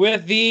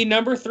 With the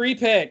number 3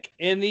 pick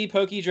in the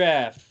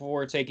Pokedraft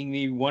for taking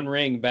the One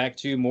Ring back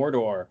to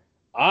Mordor,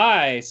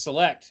 I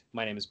select,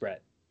 my name is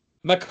Brett,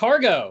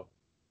 Magcargo.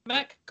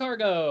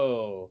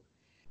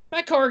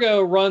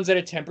 Magcargo runs at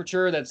a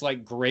temperature that's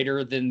like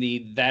greater than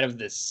that of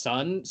the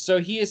sun. So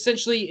he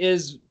essentially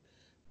is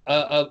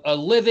a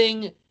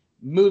living,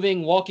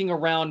 moving, walking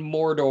around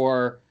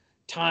Mordor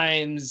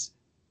times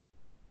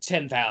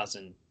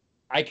 10,000.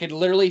 I could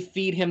literally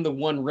feed him the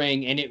One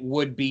Ring and it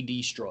would be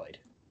destroyed.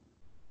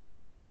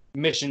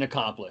 Mission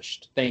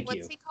accomplished. Thank you.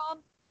 What's he called?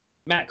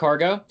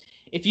 Magcargo.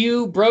 If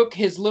you broke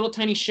his little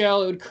tiny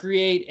shell, it would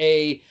create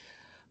a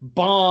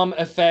bomb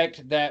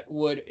effect that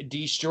would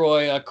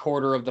destroy a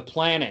quarter of the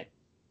planet.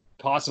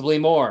 Possibly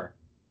more.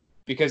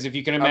 Because if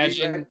you can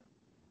imagine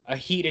a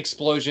heat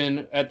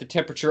explosion at the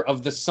temperature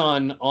of the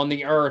sun on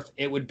the Earth,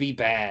 it would be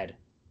bad.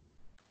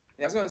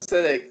 Yeah, I was going to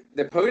say, like,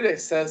 the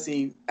Pokedex says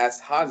he's as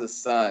hot as the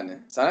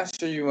sun, so I'm not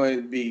sure you want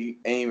to be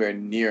anywhere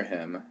near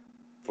him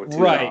for too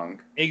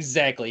long.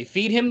 Exactly.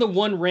 Feed him the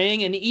One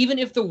Ring, and even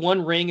if the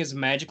One Ring is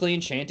magically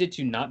enchanted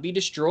to not be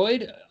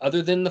destroyed,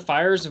 other than the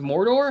fires of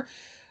Mordor,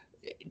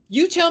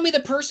 you tell me the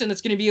person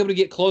that's going to be able to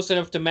get close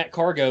enough to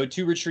Magcargo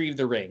to retrieve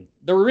the ring.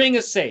 The ring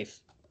is safe.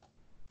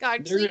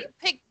 God, so you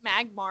picked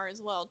Magmar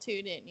as well,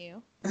 too, didn't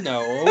you?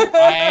 No,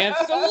 I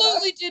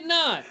absolutely did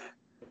not.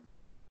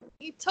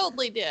 You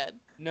totally did.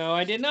 No,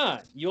 I did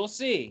not. You'll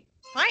see.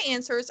 My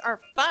answers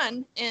are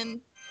fun, and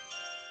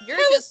you're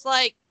How just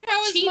like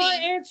How is cheating my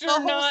answer the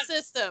whole not?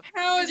 system.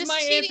 How You're is just my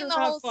cheating answer the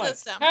whole not fun?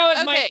 system. How is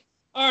okay, my?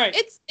 All right,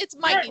 it's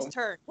Mikey's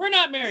turn. we're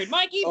not married.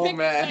 Mikey, Oh, pick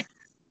man.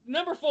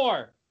 number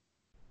 4.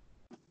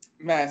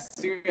 Man,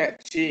 speaking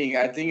of cheating,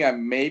 I think I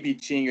may be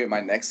cheating with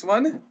my next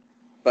one,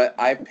 but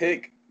I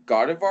pick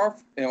Gardevoir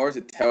in order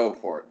to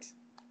teleport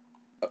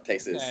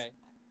places. Okay.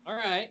 All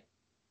right.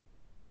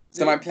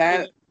 So my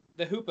plan.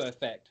 The Hoopa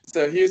effect.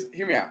 So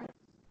hear me out.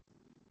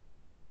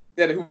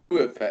 Yeah, the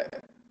Hoopa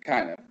effect,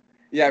 kind of.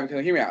 Yeah,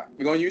 because hear me out.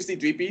 We're gonna use the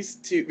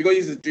Dreepies we're gonna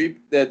use the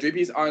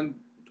Dreepies on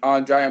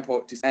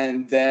Dragonport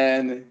and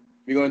then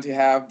we're going to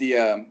have the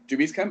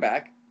Dreepies come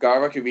back.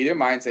 Gardevoir can read their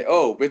mind and say,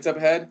 "Oh, what's up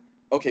ahead?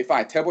 Okay,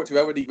 fine. Teleport to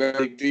wherever the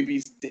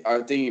Dreepies are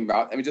thinking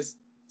about, and we just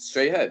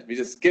straight ahead. We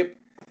just skip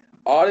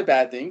all the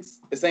bad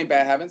things. The same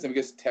bad happens, and we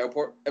just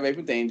teleport away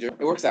from danger. It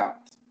works out.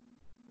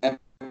 And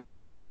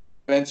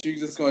eventually,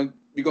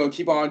 we're going to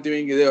keep on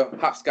doing a little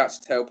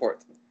hopscotch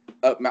teleport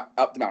up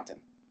the mountain,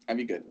 and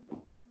be good.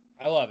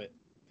 I love it.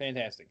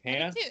 Fantastic.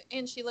 Hannah? Me too.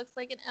 And she looks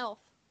like an elf.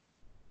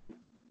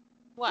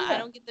 What? Yeah. I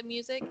don't get the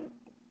music?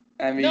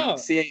 And we No.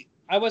 see.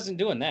 I wasn't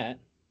doing that.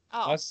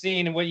 I Oh, was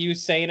seeing what you were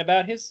saying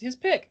about his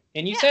pick,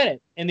 and you Yeah. said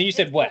it. And then you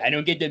said, It's "What? cool. I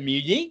don't get the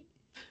music."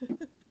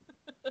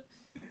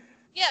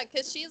 yeah,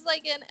 because she's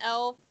like an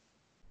elf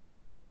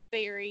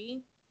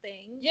fairy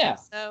thing. Yeah.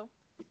 So,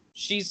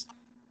 She's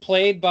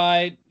played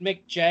by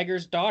Mick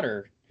Jagger's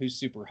daughter, who's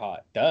super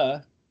hot. Duh.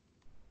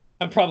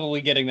 I'm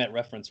probably getting that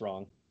reference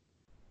wrong.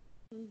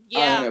 I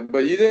yeah. don't know,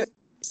 but you didn't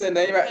say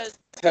name about Because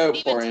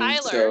teleporting,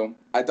 Tyler- so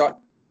I thought.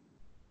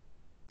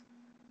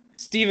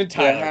 Steven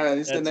Tyler. Yeah, Hannah,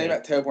 you said That's name it.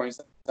 about teleporting,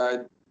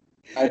 so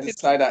I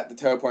decided that the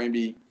teleporting would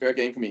be fair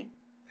game for me.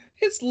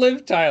 It's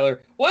Liv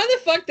Tyler. Why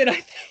the fuck did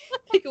I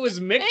think it was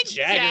Mick Mick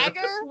Jagger?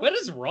 Jagger? What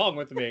is wrong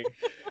with me?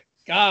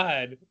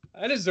 God,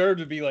 I deserve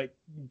to be like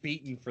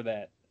beaten for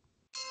that.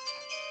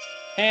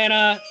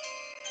 Hannah,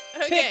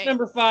 Okay. pick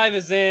number 5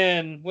 is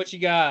in. What you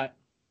got?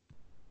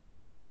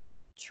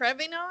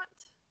 Trevenant.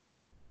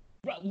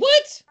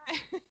 What?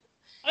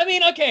 I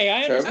mean, okay,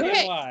 I understand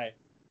Okay. why.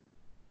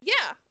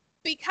 Yeah,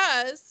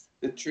 because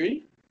The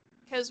tree?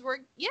 because we're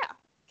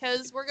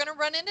gonna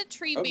run into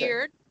Okay.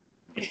 Treebeard,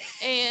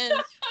 and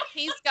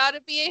he's got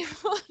to be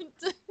able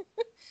to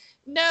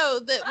know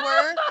that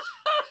we're.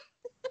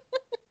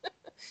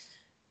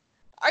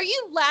 Are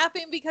you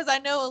laughing because I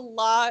know a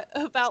lot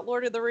about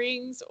Lord of the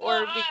Rings,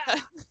 or Well,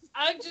 because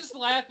I'm just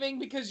laughing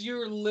because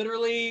you're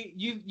literally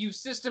you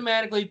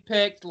systematically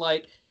picked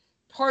like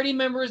party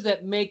members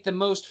that make the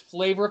most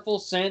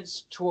flavorful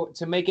sense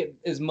to make it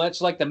as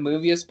much like the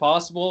movie as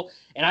possible,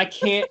 and I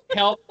can't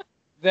help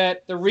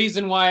that the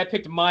reason why I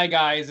picked my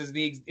guys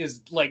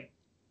is like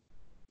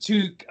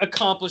to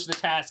accomplish the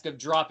task of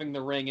dropping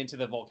the ring into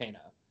the volcano.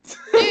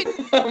 Dude.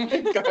 Oh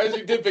my gosh,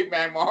 you did pick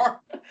Magmar.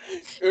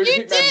 Or You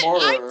pick did,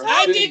 Magmar.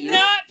 I didn't did you?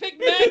 not pick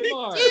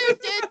Magmar. you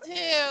did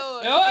too.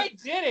 No, I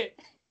did it.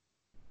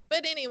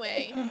 But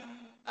anyway,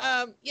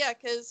 yeah,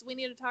 because we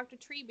need to talk to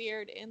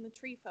Treebeard and the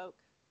Tree Folk.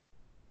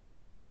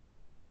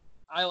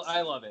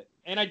 I love it,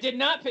 and I did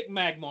not pick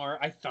Magmar.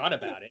 I thought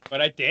about it, but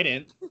I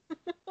didn't.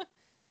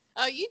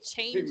 Oh, you You picked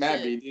changed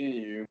Magby, it. didn't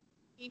you?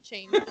 You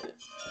changed it.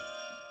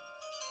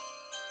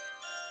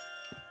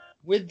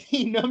 With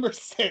the number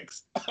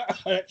 6,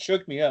 that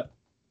shook me up.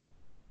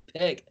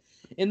 Pick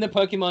in the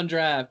Pokemon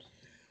draft.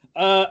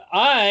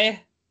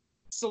 I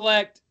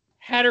select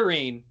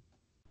Hatterene.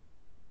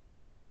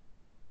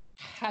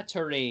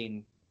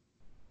 Hatterene.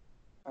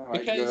 Oh my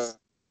Because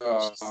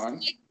god.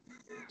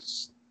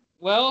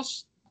 Well,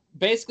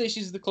 basically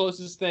she's the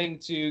closest thing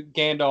to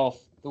Gandalf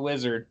the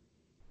Wizard.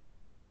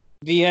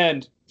 The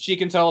end. She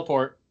can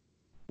teleport.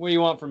 What do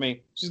you want from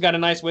me? She's got a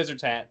nice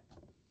wizard's hat.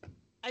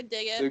 I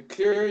dig it. So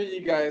clearly you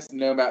guys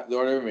know about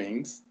Lord of the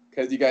Rings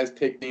because you guys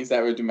picked things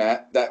that were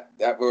that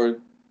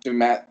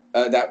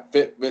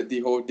fit with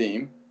the whole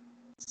theme.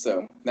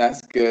 So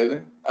that's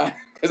good.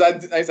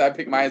 Because I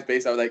picked mine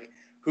based on like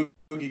who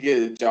could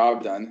get the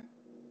job done.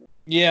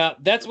 Yeah,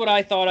 that's what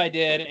I thought I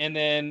did, and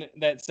then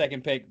that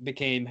second pick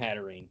became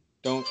Hatterene.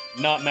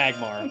 Not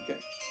Magmar. Okay.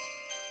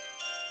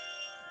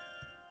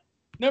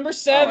 Number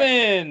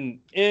 7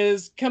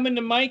 is coming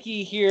to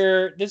Mikey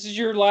here. This is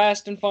your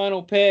last and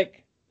final pick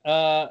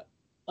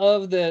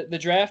of the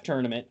draft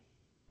tournament.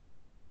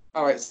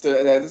 All right.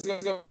 So this is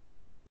going to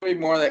be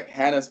more like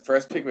Hannah's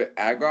first pick with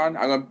Aggron.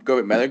 I'm going to go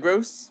with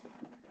Metagross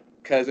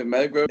because with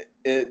Metagross,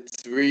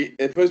 it's supposed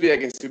to be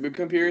like a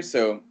supercomputer.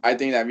 So I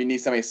think that we need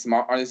somebody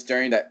smart on this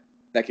journey that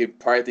could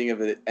probably think of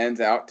the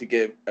ends out to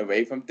get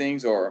away from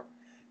things or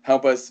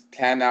help us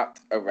plan out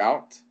a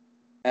route.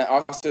 And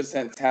also,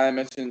 since Hannah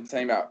mentioned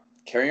something about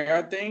carrying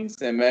our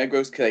things, and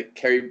Metagross could like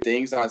carry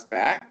things on his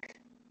back.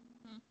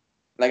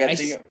 Like I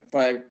think,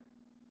 like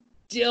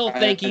Still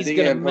think he's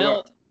gonna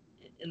melt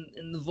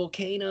in the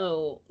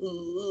volcano.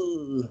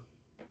 Ooh.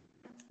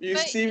 You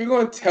see, we're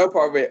going to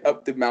teleport our way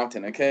up the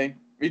mountain, okay?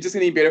 We're just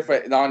going to be better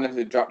for long enough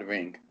to drop the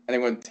ring, and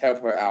then we're going to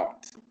teleport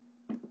out.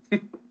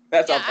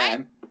 That's our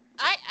plan.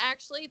 I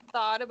actually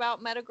thought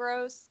about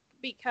Metagross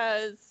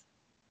because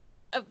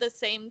of the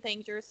same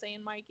things you're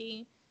saying,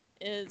 Mikey.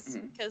 Is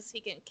because he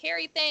can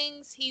carry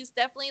things. He's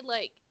definitely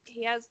like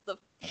he has the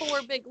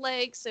 4 big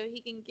legs, so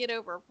he can get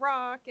over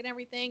rock and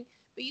everything.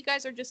 But you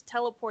guys are just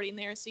teleporting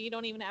there, so you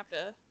don't even have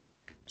to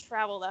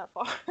travel that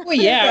far. Well,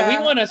 yeah,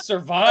 we want to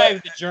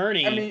survive the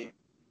journey.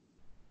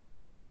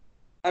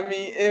 I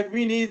mean, if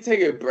we need to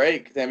take a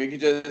break, then we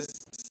could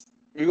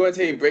we're going to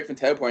take a break from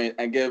teleporting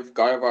and give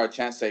Gardevoir a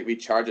chance to like,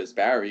 recharge its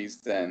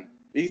batteries. Then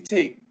we can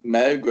take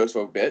Metagross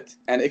for a bit,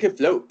 and it could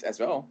float as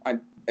well. I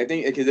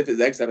think it could lift its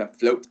legs up and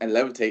float and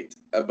levitate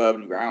above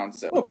the ground,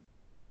 so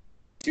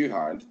too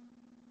hard.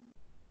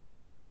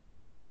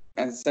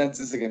 And since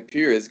it's a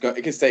computer,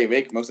 it can stay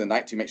awake most of the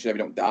night to make sure that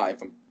we don't die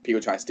from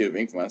people trying to steal the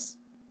ring from us.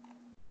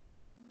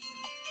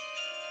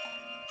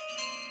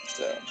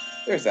 So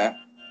there's that.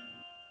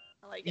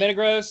 Like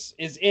Metagross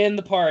is in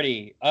the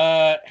party.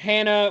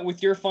 Hannah,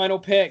 with your final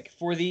pick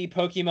for the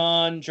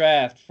Pokemon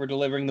draft for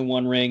delivering the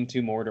One Ring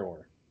to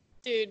Mordor.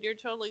 Dude, you're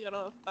totally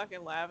gonna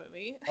fucking laugh at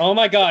me. Oh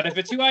my god, if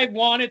it's who I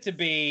want it to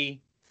be,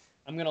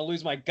 I'm gonna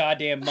lose my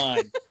goddamn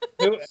mind.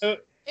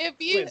 If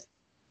you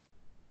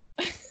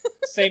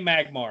say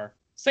Magmar.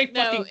 Say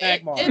fucking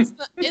Magmar.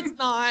 It's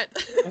not.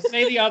 Well,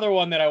 say the other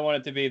one that I want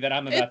it to be that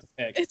I'm about to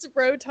pick. It's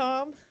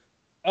Rotom.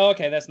 Oh,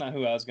 okay, that's not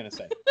who I was gonna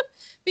say.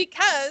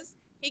 Because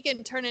he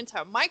can turn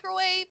into a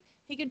microwave,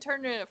 he can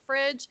turn into a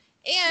fridge,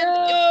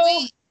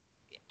 and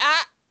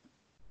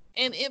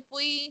if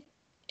we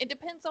it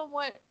depends on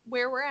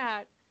where we're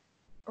at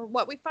or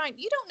what we find.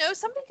 You don't know.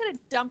 Somebody could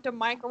have dumped a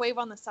microwave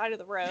on the side of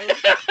the road.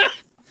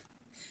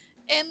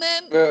 And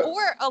then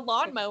or a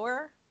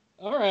lawnmower.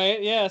 All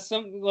right, yeah,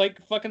 some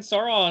like fucking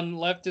Sauron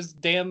left his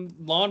damn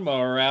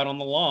lawnmower out on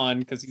the lawn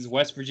because he's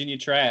West Virginia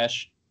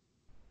trash.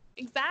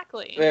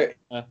 Exactly.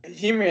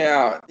 Hear me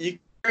out. You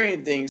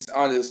carrying things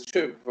on this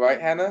trip, right,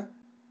 Hannah?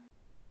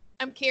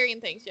 I'm carrying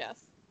things,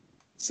 yes.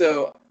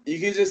 So you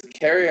can just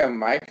carry a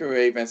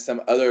microwave and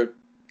some other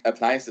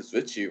appliances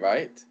with you,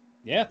 right?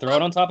 Yeah, throw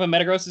it on top of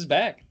Metagross's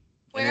back.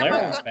 Where am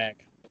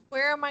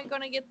I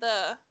going to get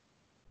the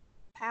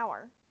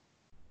power?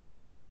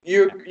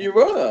 You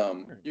wrote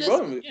them. You Does-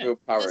 wrote them yeah.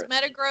 with power. Does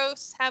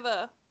Metagross have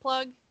a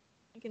plug?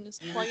 You can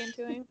just plug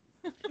into him.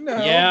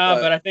 No, Yeah,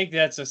 but I think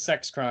that's a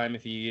sex crime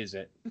if you use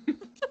it.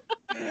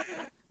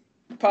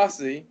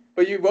 possibly.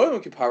 But you wrote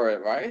them with power,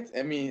 right?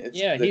 I mean, it's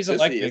Yeah, he's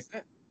electricity, electric. isn't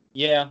it?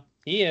 Yeah,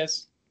 he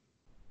is.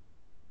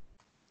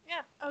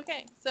 Yeah.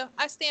 Okay. So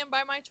I stand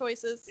by my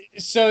choices.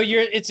 So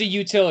it's a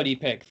utility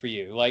pick for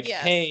you. Like,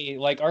 Yes. hey,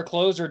 like our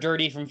clothes are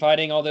dirty from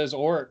fighting all those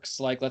orcs.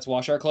 Like, let's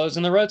wash our clothes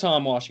in the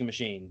Rotom washing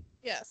machine.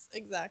 Yes.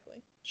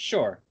 Exactly.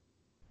 Sure.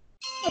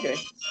 Okay.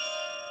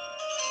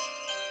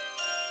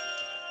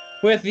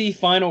 With the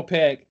final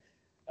pick,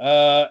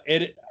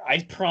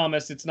 I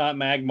promise it's not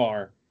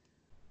Magmar.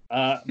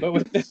 But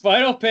with the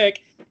final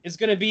pick, it's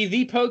going to be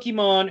the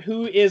Pokemon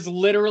who is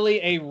literally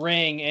a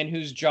ring and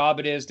whose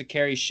job it is to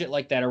carry shit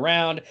like that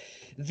around.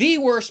 The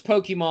worst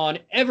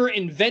Pokemon ever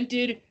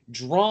invented,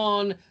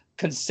 drawn,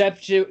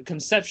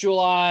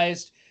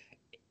 conceptualized,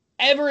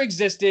 ever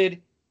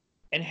existed,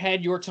 and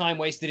had your time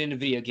wasted in a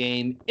video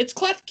game. It's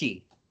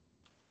Klefki.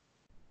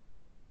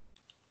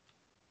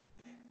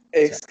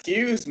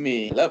 Excuse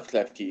me. I love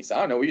Klefki, so I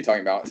don't know what you're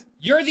talking about.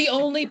 You're the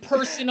only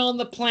person on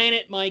the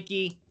planet,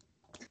 Mikey.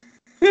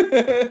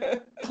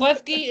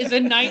 Klefki is a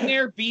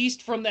nightmare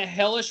beast from the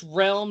hellish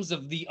realms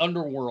of the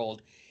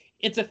underworld.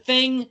 It's a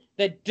thing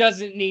that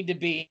doesn't need to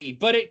be,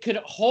 but it could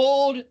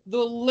hold the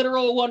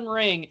literal One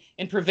Ring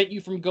and prevent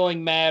you from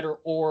going mad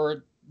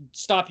or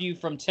stop you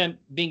from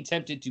being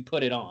tempted to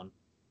put it on.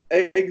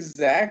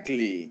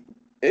 Exactly.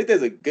 It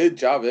does a good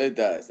job. It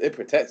does. It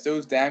protects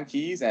those damn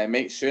keys and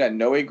makes sure that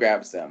nobody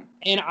grabs them.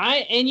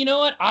 And you know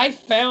what? I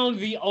found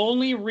the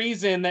only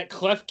reason that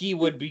Klefki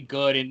would be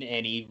good in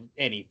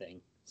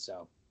anything.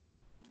 So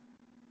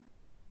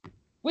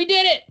we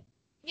did it.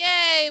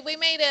 Yay! We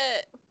made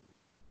it.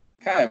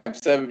 Kind of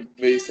upset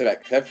everybody said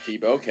that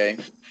Klefki, but okay,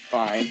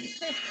 fine.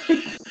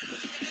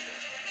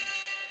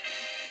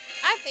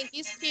 I think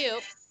he's cute.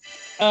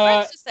 Uh,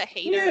 Brett's just a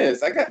hater.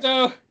 Yes, I got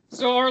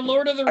so our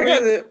Lord of the I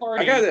got Rings it.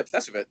 party. I got it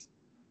obsessed with it.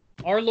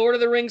 Our Lord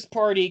of the Rings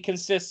party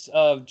consists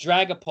of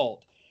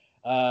Dragapult,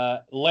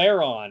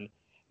 Laron,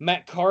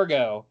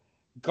 Maccargo,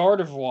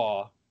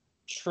 Gardevoir,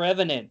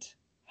 Trevenant,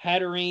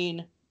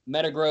 Hatterene,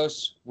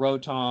 Metagross,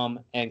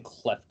 Rotom, and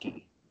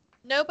Klefki.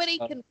 Nobody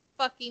can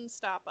fucking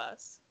stop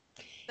us.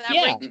 That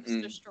Yeah. ring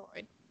was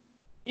destroyed.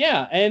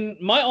 Yeah, and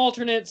my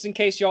alternates, in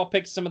case y'all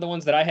picked some of the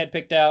ones that I had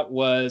picked out,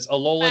 was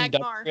Alolan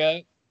Magmar.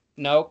 Dugtrio.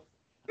 Nope.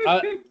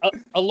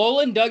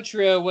 Alolan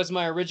Dugtrio was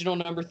my original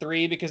number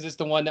 3 because it's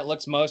the one that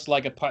looks most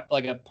like a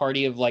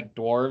party of like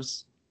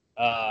dwarves,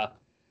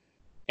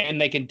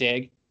 and they can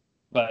dig.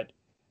 But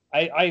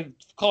I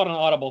called an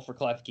audible for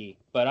Klefki.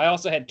 But I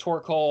also had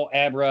Torkoal,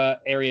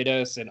 Abra,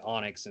 Ariados, and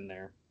Onyx in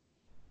there.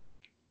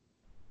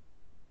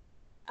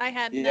 I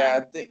had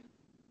Yeah, none.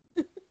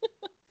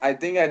 I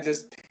think I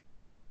just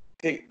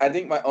picked. I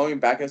think my only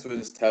backups were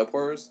just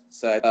teleporters.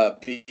 So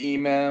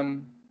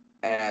Beamem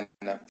and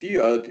a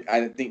few other.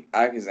 I think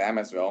Alakazam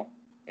as well,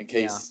 in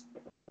case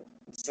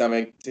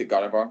somebody took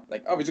Gardevoir.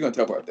 Like, oh, we're just gonna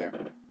teleport up there.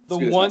 The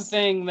Screw this one mess.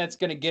 thing that's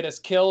gonna get us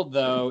killed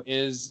though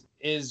is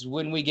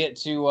when we get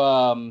to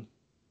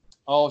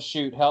oh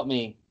shoot, help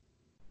me.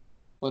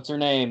 What's her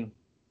name?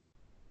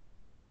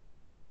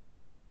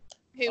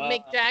 Who,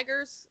 Mick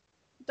Jagger's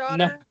daughter?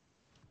 No.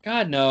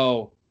 God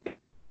no.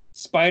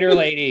 Spider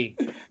Lady.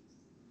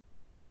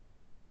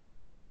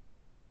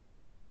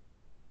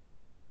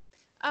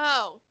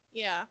 Oh,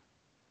 yeah.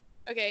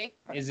 Okay.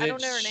 Is I it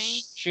don't know her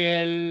name.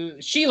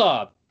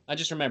 Shelob. I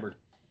just remembered.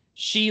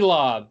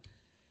 Shelob.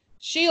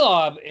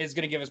 Shelob is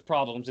going to give us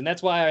problems, and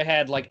that's why I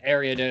had like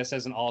Ariados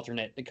as an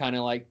alternate to kind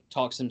of like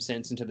talk some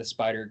sense into the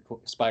Spider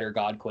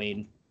God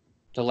Queen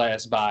to let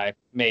us by.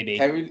 Maybe.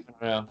 Can we?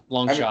 I don't know.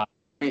 Long I mean- shot.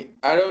 I mean,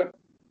 I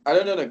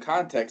don't know the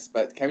context,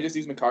 but can we just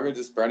use Macago to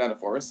just burn down the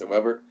forest or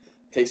whatever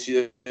case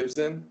she lives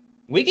in?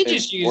 We could If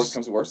just worse use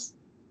comes to worse.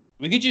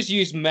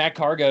 Matt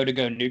Cargo to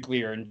go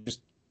nuclear and just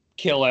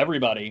kill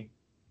everybody.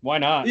 Why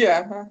not?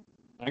 Yeah,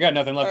 I got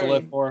nothing left I to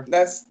live mean, for.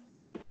 that's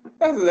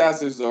a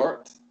last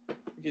resort.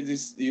 We could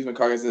just use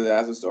Macago as a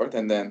last resort,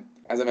 and then,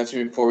 as I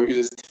mentioned before, we could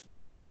just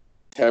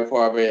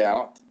teleport our way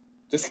out.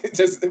 Just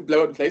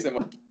blow up the place,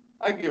 and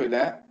I can give it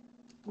that.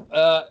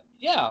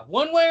 Yeah,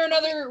 one way or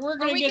another, we're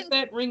gonna we get can-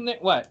 that ring.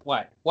 That what?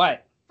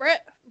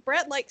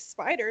 Brett likes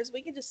spiders.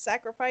 We can just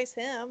sacrifice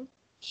him.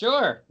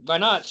 Sure, why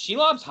not?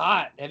 Shelob's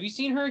hot. Have you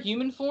seen her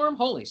human form?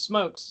 Holy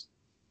smokes,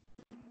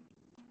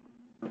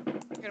 You're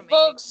gonna make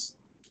folks!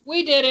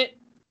 We did it.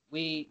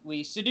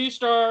 We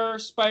seduced our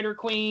spider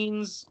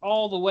queens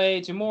all the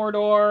way to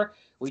Mordor.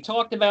 We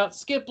talked about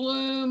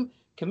Skiploom,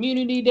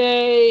 Community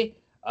Day,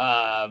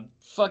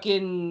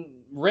 fucking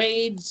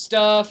raid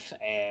stuff,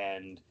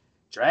 and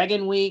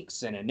Dragon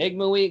Weeks and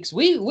Enigma Weeks.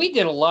 We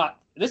did a lot.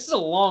 This is a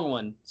long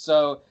one.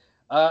 So,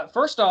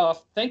 first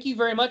off, thank you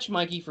very much,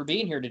 Mikey, for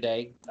being here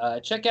today.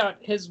 Check out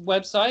his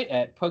website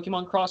at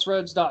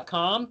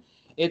PokemonCrossroads.com.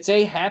 It's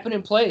a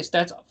happening place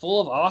that's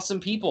full of awesome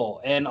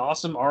people and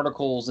awesome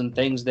articles and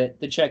things to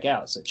check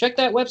out. So check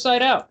that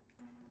website out.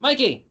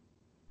 Mikey.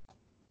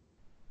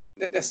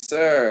 Yes,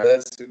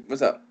 sir.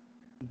 What's up?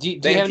 Do you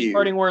Thank have any you.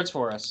 parting words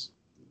for us?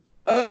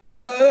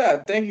 Yeah,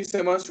 thank you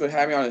so much for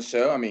having me on the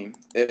show. I mean,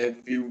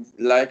 if you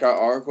like our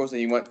articles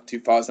and you want to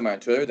follow some on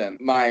Twitter, then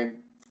my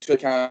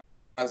Twitter account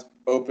is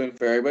open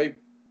for everybody.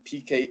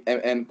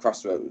 PKMN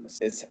Crossroads.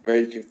 It's where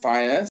you can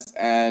find us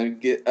and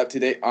get up to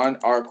date on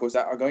articles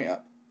that are going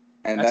up.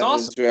 And That's that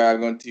awesome. is where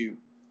I'm going to,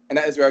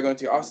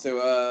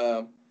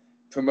 also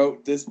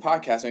promote this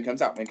podcast when it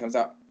comes out. When it comes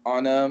out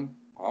on I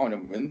don't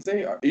know,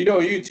 Wednesday. Or,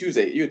 you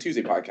Tuesday. You a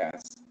Tuesday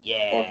podcast.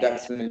 Yeah. Or if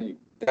that's when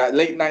that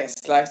late night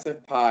slice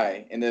of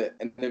pie in the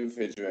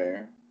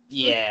refrigerator.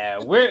 Yeah,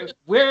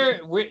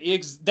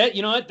 that,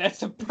 you know what?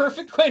 That's a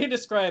perfect way to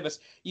describe us.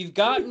 You've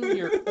gotten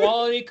your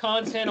quality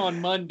content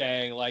on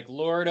Monday, like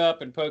Lured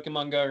Up and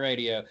Pokemon Go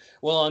Radio.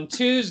 Well, on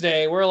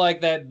Tuesday, we're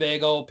like that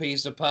big old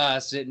piece of pie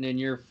sitting in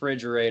your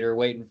refrigerator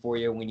waiting for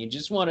you when you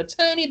just want a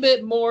tiny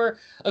bit more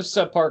of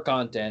subpar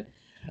content.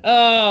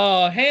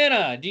 Oh,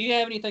 Hannah, do you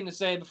have anything to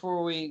say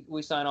before we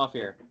sign off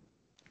here?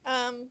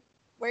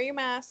 Wear your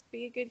mask.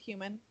 Be a good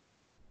human.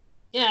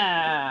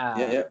 Yeah.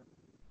 Yeah.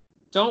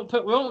 Don't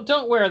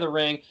wear the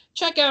ring.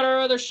 Check out our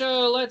other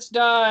show, Let's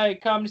Die,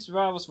 Comedy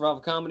Survival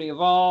Comedy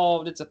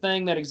Evolved. It's a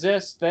thing that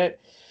exists, that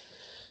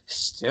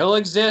still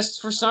exists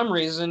for some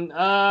reason.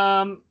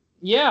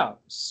 Yeah,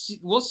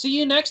 we'll see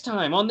you next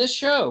time on this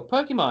show,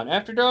 Pokemon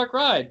After Dark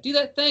Ride. Do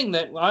that thing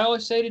that I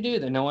always say to do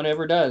that no one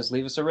ever does.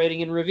 Leave us a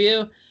rating and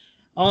review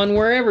on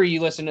wherever you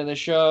listen to the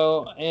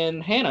show.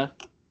 And Hannah,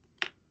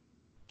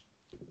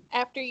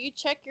 After you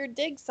check your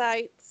dig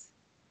sites,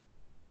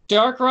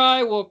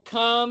 Darkrai will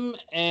come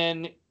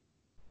and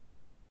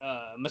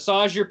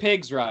massage your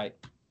pigs right.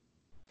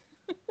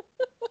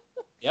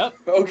 Yep.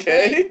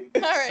 Okay.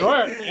 all right.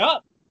 Sure.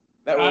 Yep.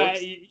 That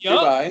works. Yep.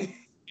 Goodbye.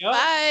 Yep.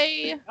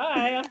 Bye.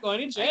 Hi, I'm going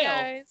to jail.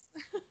 Bye,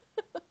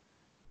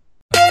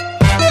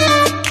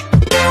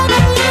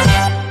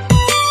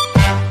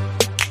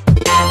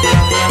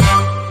 guys.